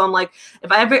me. And so I'm like,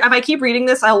 if I keep reading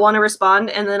this, I'll want to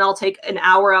respond, and then I'll take an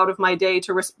hour out of my day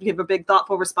to give a big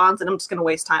thoughtful response, and I'm just going to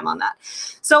waste time on that.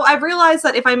 So I've realized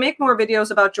that if I make more videos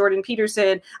about Jordan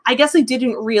Peterson, I guess I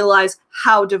didn't realize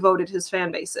how devoted his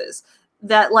fan base is.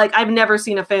 That, like, I've never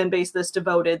seen a fan base this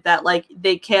devoted, that, like,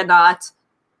 they cannot...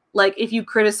 Like, if you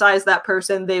criticize that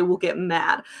person, they will get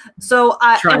mad. So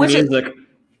try music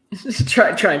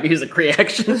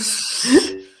reactions.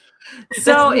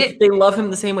 So they love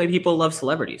him the same way people love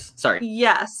celebrities. Sorry.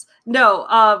 Yes. No.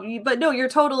 But no, you're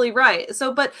totally right.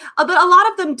 So, but a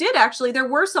lot of them did actually. There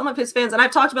were some of his fans, and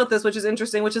I've talked about this, which is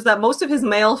interesting, which is that most of his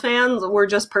male fans were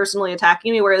just personally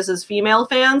attacking me, whereas his female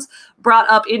fans brought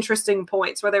up interesting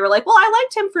points where they were like, well, I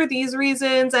liked him for these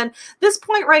reasons, and this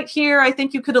point right here, I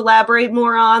think you could elaborate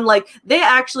more on. Like, they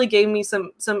actually gave me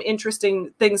some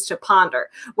interesting things to ponder.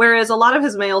 Whereas a lot of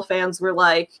his male fans were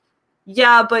like,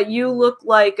 yeah, but you look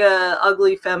like a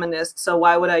ugly feminist, so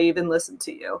why would I even listen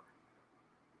to you?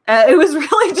 It was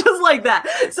really just like that.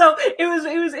 So it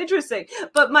was interesting.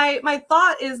 But my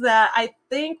thought is that I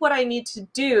think what I need to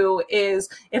do is,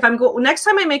 if next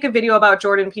time I make a video about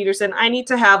Jordan Peterson, I need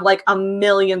to have like 1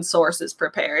 million sources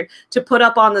prepared to put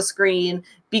up on the screen,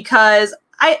 because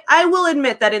I will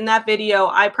admit that in that video,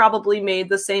 I probably made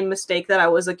the same mistake that I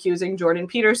was accusing Jordan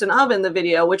Peterson of in the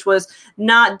video, which was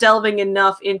not delving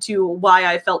enough into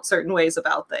why I felt certain ways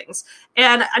about things.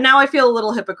 And now I feel a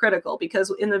little hypocritical,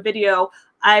 because in the video,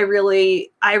 I really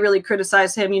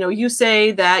criticize him. You know, you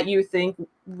say that you think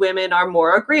women are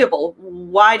more agreeable.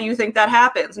 Why do you think that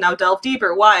happens? Now delve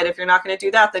deeper. Why? And if you're not going to do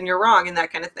that, then you're wrong, and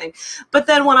that kind of thing. But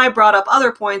then when I brought up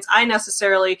other points, I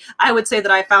would say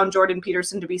that I found Jordan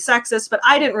Peterson to be sexist, but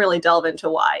I didn't really delve into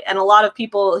why. And a lot of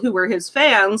people who were his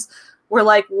fans were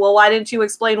like, well, why didn't you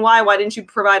explain why? Why didn't you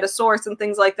provide a source and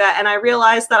things like that? And I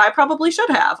realized that I probably should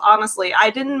have, honestly.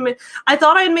 I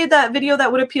thought I had made that video that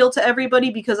would appeal to everybody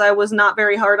because I was not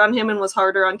very hard on him and was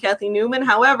harder on Kathy Newman.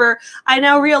 However, I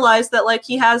now realize that, like,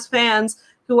 he has fans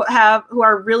who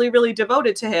are really, really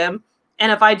devoted to him.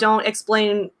 And if I don't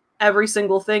explain every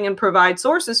single thing and provide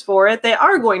sources for it, they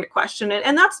are going to question it.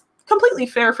 And that's completely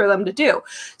fair for them to do.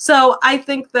 So I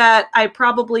think that I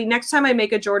probably, next time I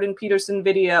make a Jordan Peterson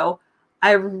video,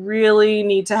 I really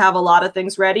need to have a lot of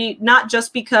things ready, not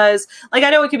just because, like, I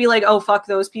know it could be like, oh, fuck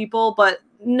those people, but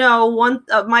no,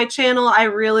 my channel, I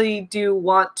really do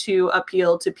want to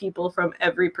appeal to people from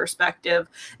every perspective.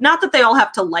 Not that they all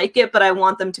have to like it, but I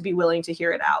want them to be willing to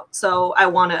hear it out. So I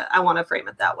want to frame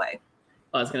it that way.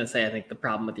 I was going to say, I think the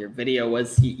problem with your video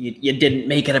was you didn't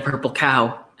make it a purple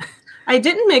cow. I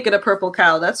didn't make it a purple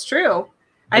cow. That's true.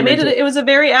 It was a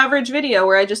very average video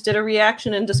where I just did a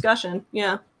reaction and discussion.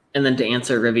 Yeah. And then to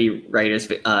answer Rivi Writer's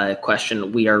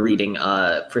question, we are reading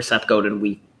for Seth Godin.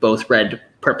 We both read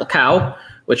Purple Cow,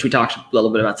 which we talked a little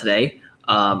bit about today.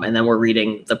 And then we're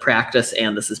reading The Practice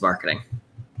and This Is Marketing.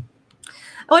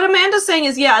 What Amanda's saying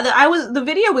is, yeah, the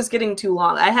video was getting too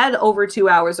long. I had over 2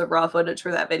 hours of raw footage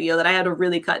for that video that I had to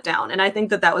really cut down. And I think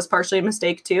that was partially a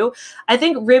mistake too. I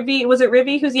think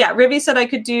Rivi said I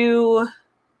could do...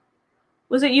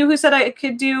 Was it you who said I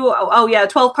could do,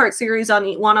 12-part series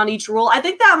on one on each rule? I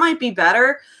think that might be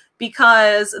better,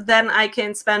 because then I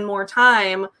can spend more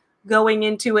time going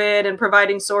into it and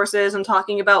providing sources and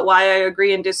talking about why I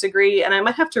agree and disagree. And I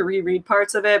might have to reread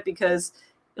parts of it because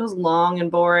it was long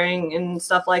and boring and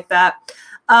stuff like that.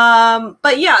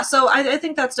 But yeah, so I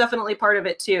think that's definitely part of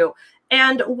it too.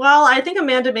 And while I think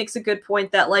Amanda makes a good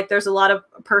point that, like, there's a lot of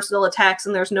personal attacks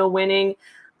and there's no winning,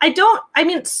 I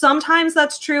mean, sometimes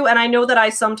that's true, and I know that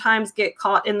I sometimes get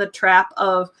caught in the trap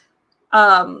of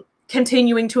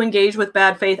continuing to engage with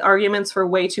bad faith arguments for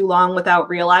way too long without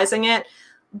realizing it.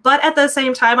 But at the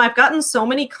same time, I've gotten so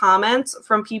many comments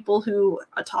from people who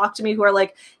talk to me who are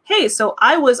like, hey, so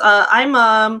I'm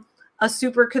a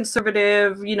super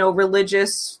conservative,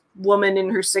 religious woman in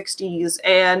her 60s,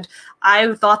 and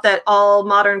I thought that all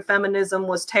modern feminism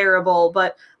was terrible,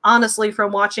 but honestly,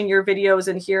 from watching your videos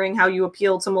and hearing how you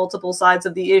appeal to multiple sides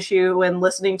of the issue and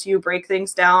listening to you break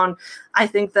things down, I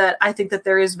think that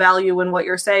there is value in what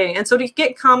you're saying. And so to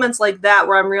get comments like that,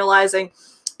 where I'm realizing,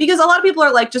 because a lot of people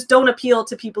are like, just don't appeal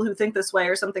to people who think this way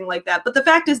or something like that, but the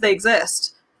fact is they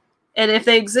exist. And if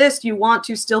they exist, you want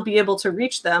to still be able to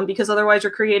reach them, because otherwise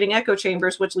you're creating echo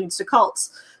chambers, which leads to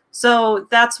cults. So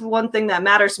that's one thing that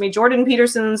matters to me. Jordan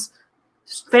Peterson's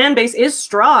fan base is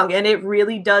strong and it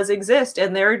really does exist,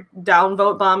 and they're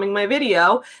downvote bombing my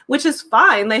video, which is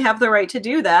fine. They have the right to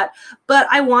do that, but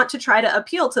I want to try to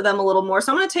appeal to them a little more.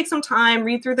 So I'm going to take some time,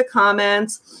 read through the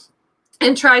comments,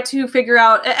 and try to figure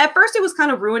out. At first it was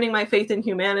kind of ruining my faith in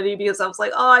humanity because I was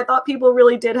like, oh, I thought people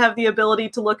really did have the ability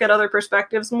to look at other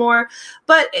perspectives more.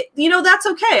 But, you know, that's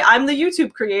okay. I'm the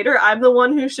YouTube creator. I'm the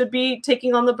one who should be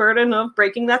taking on the burden of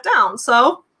breaking that down.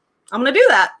 So I'm going to do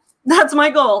that. That's my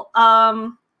goal.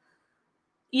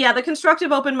 Yeah, the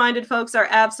constructive, open-minded folks are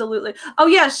absolutely. Oh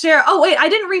yeah, Cher. Oh wait, I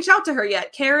didn't reach out to her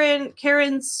yet.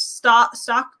 Karen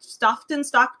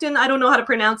Stockton. I don't know how to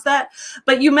pronounce that,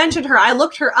 but you mentioned her. I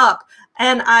looked her up,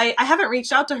 and I haven't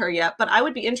reached out to her yet, but I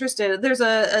would be interested. There's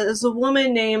a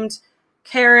woman named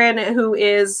Karen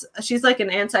she's like an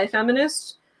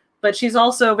anti-feminist, but she's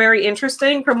also very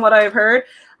interesting from what I've heard.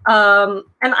 And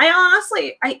I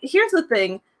honestly, here's the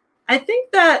thing. I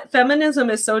think that feminism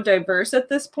is so diverse at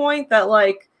this point that,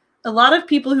 like, a lot of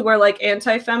people who are like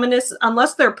anti-feminists,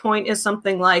 unless their point is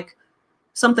something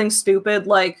stupid,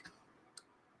 like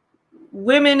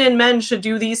women and men should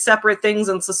do these separate things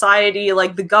in society,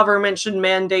 like the government should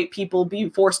mandate people be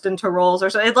forced into roles or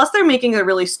so, unless they're making a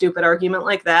really stupid argument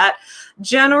like that,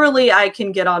 generally I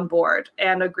can get on board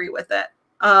and agree with it.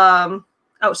 Karen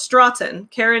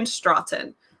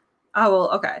Stratton. Oh, well,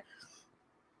 okay.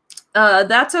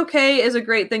 That's okay is a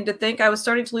great thing to think. I was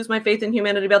starting to lose my faith in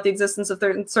humanity about the existence of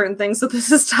certain things, so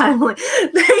this is timely.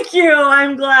 Thank you.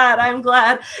 I'm glad.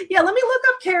 Yeah, let me look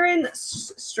up Karen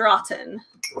Stratton.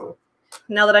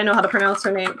 Now that I know how to pronounce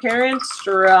her name. Karen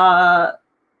Stratton.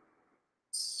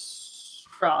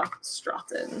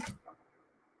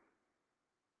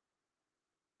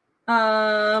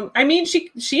 I mean, she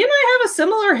and I have a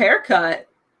similar haircut.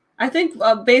 I think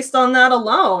based on that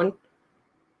alone.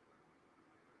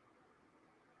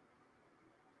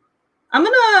 I'm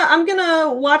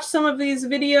gonna watch some of these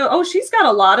videos. Oh, she's got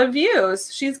a lot of views.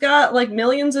 She's got like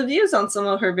millions of views on some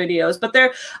of her videos, but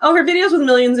her videos with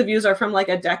millions of views are from like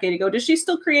a decade ago. Does she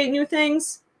still create new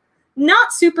things?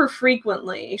 Not super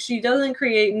frequently. She doesn't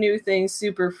create new things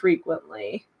super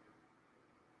frequently.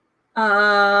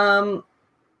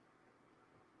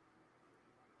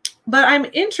 But I'm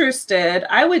interested.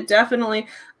 I would definitely.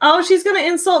 Oh, she's going to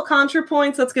insult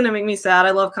ContraPoints. That's going to make me sad.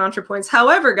 I love ContraPoints.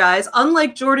 However, guys,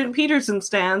 unlike Jordan Peterson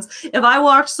stands, if I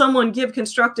watch someone give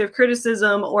constructive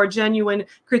criticism or genuine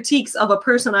critiques of a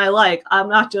person I like, I'm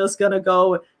not just going to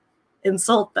go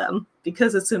insult them,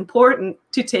 because it's important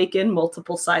to take in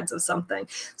multiple sides of something.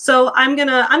 So I'm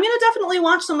gonna definitely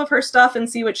watch some of her stuff and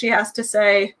see what she has to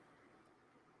say.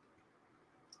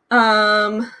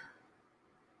 Her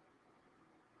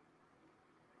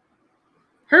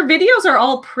videos are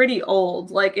all pretty old.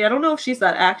 Like, I don't know if she's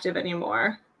that active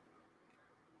anymore.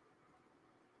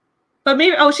 But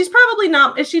maybe, oh, she's probably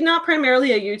not. Is she not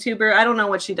primarily a YouTuber? I don't know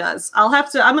what she does. I'm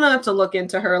going to have to look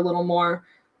into her a little more.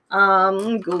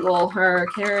 Google her.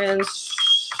 Karen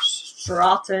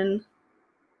Stratton.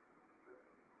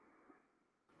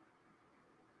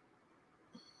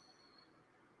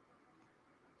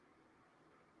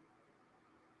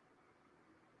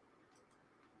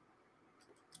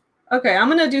 Okay, I'm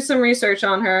going to do some research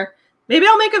on her. Maybe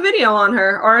I'll make a video on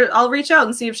her, or I'll reach out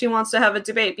and see if she wants to have a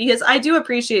debate, because I do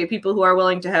appreciate people who are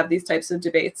willing to have these types of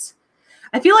debates.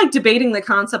 I feel like debating the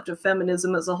concept of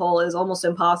feminism as a whole is almost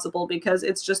impossible, because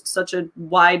it's just such a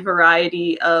wide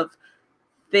variety of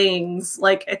things.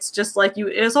 Like,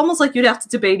 it's almost like you'd have to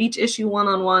debate each issue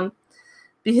one-on-one,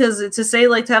 because to say,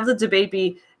 like, to have the debate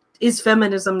be, is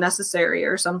feminism necessary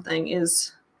or something,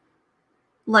 is...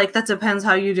 like, that depends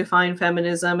how you define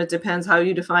feminism. It depends how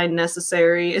you define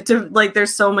necessary. Like,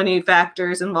 there's so many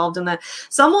factors involved in that.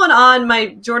 Someone on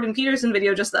my Jordan Peterson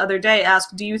video just the other day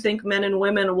asked, do you think men and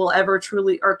women will ever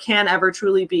truly, or can ever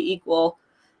truly be equal?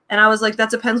 And I was like, that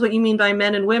depends what you mean by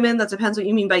men and women. That depends what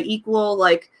you mean by equal.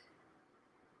 Like,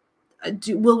 I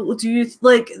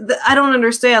don't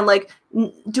understand. Like,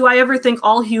 do I ever think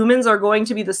all humans are going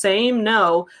to be the same?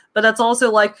 No. But that's also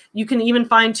like, you can even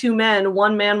find two men.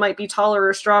 One man might be taller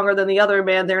or stronger than the other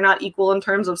man. They're not equal in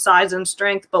terms of size and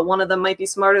strength, but one of them might be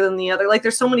smarter than the other. Like,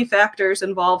 there's so many factors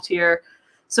involved here.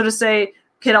 So to say,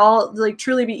 can all, like,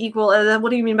 truly be equal? And then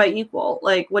what do you mean by equal?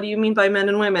 Like, what do you mean by men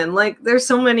and women? Like, there's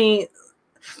too many,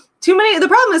 the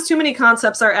problem is too many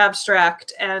concepts are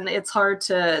abstract and it's hard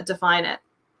to define it.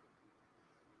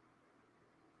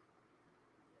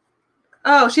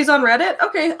 Oh, she's on Reddit?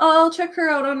 Okay, I'll check her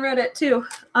out on Reddit too.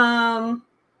 Let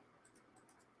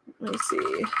me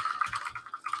see.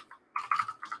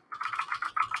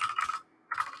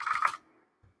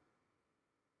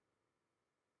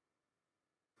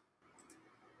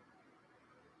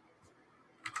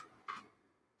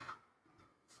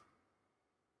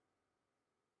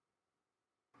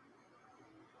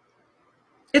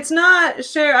 It's not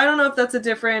share. I don't know if that's a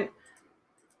different.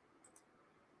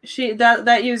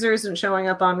 That user isn't showing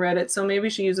up on Reddit, so maybe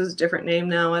she uses a different name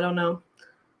now. I don't know.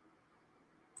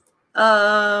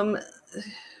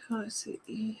 Let's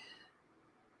see.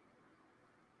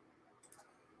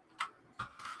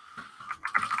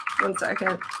 One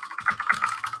second.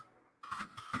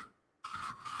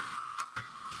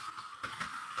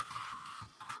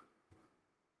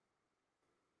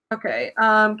 Okay.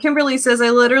 Kimberly says, I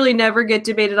literally never get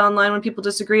debated online when people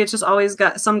disagree. It's just always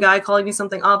got some guy calling me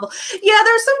something awful. Yeah,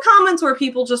 there's some comments where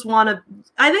people just want to.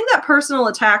 I think that personal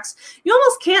attacks, you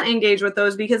almost can't engage with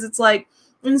those because it's like,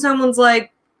 when someone's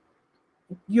like,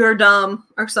 you're dumb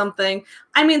or something.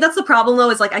 I mean, that's the problem though,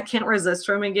 is like, I can't resist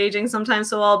from engaging sometimes.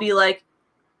 So I'll be like,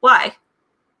 why?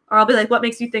 Or I'll be like, what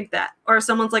makes you think that? Or if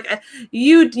someone's like,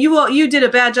 you did a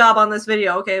bad job on this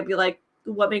video. Okay. I'll be like,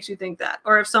 what makes you think that?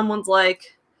 Or if someone's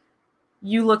like,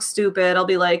 you look stupid, I'll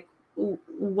be like,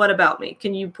 what about me?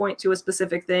 Can you point to a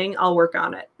specific thing? I'll work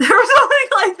on it. Or something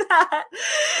like that.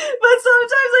 But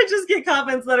sometimes I just get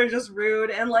comments that are just rude.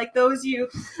 And like those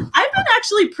I've been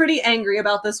actually pretty angry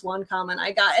about this one comment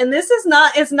I got. And this is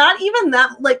not, it's not even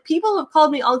that, like people have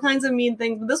called me all kinds of mean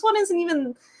things, but this one isn't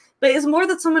even, but it's more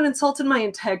that someone insulted my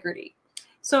integrity.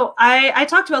 So I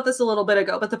talked about this a little bit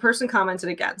ago, but the person commented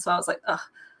again. So I was like, ugh.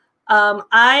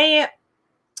 I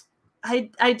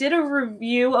did a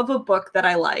review of a book that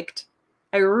I liked.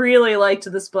 I really liked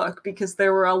this book because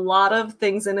there were a lot of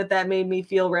things in it that made me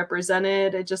feel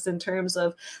represented, just in terms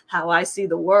of how I see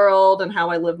the world and how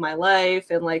I live my life,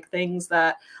 and like things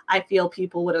that I feel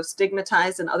people would have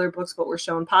stigmatized in other books but were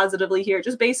shown positively here.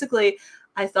 Just basically,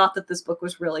 I thought that this book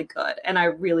was really good and I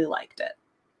really liked it.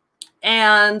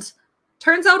 And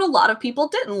turns out a lot of people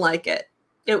didn't like it.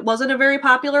 It wasn't a very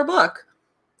popular book.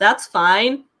 That's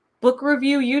fine. Book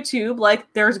review YouTube, like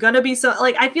there's gonna be some,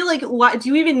 like I feel like, why do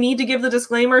you even need to give the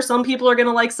disclaimer? Some people are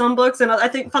gonna like some books, and I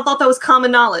thought that was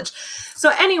common knowledge. So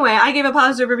anyway, I gave a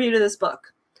positive review to this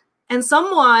book, and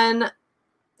someone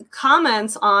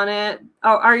comments on it.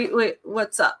 Oh, wait,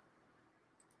 what's up?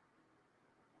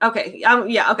 Okay,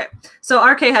 yeah, okay. So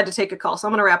RK had to take a call, so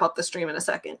I'm gonna wrap up the stream in a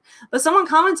second. But someone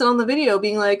commented on the video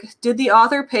being like, did the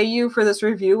author pay you for this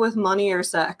review with money or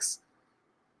sex?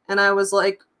 And I was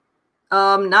like,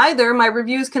 neither. My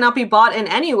reviews cannot be bought in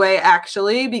any way,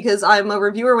 actually, because I'm a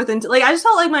reviewer with, like, I just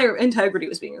felt like my integrity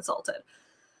was being insulted.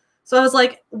 So I was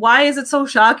like, why is it so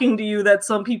shocking to you that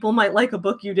some people might like a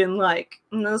book you didn't like?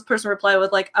 And this person replied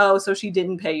with like, oh, so she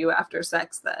didn't pay you after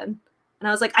sex then? And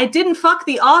I was like, I didn't fuck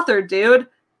the author, dude.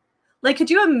 Like, could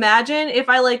you imagine if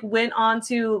I like went on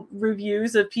to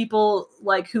reviews of people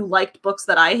like who liked books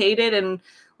that I hated, and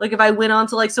like if I went on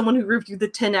to like someone who reviewed the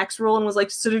 10X rule and was like,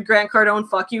 so did Grant Cardone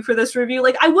fuck you for this review?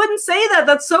 Like, I wouldn't say that.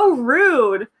 That's so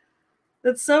rude.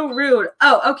 That's so rude.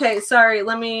 Oh, okay. Sorry.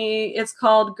 It's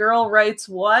called Girl Writes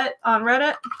What on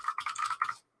Reddit.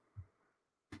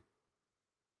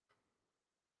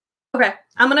 Okay.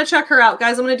 I'm going to check her out,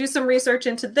 guys. I'm going to do some research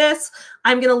into this.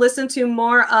 I'm going to listen to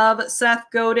more of Seth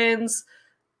Godin's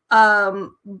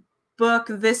book,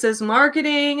 This Is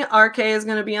Marketing. RK is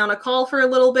going to be on a call for a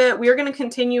little bit. We're going to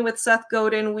continue with Seth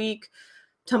Godin week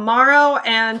tomorrow,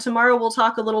 and tomorrow we'll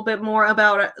talk a little bit more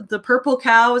about the purple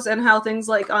cows and how things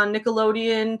like on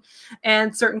Nickelodeon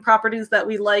and certain properties that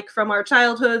we like from our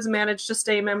childhoods manage to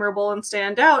stay memorable and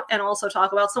stand out, and also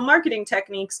talk about some marketing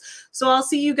techniques. So I'll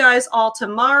see you guys all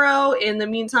tomorrow. In the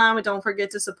meantime, don't forget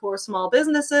to support small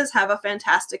businesses. Have a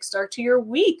fantastic start to your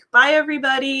week. Bye,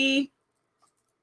 everybody.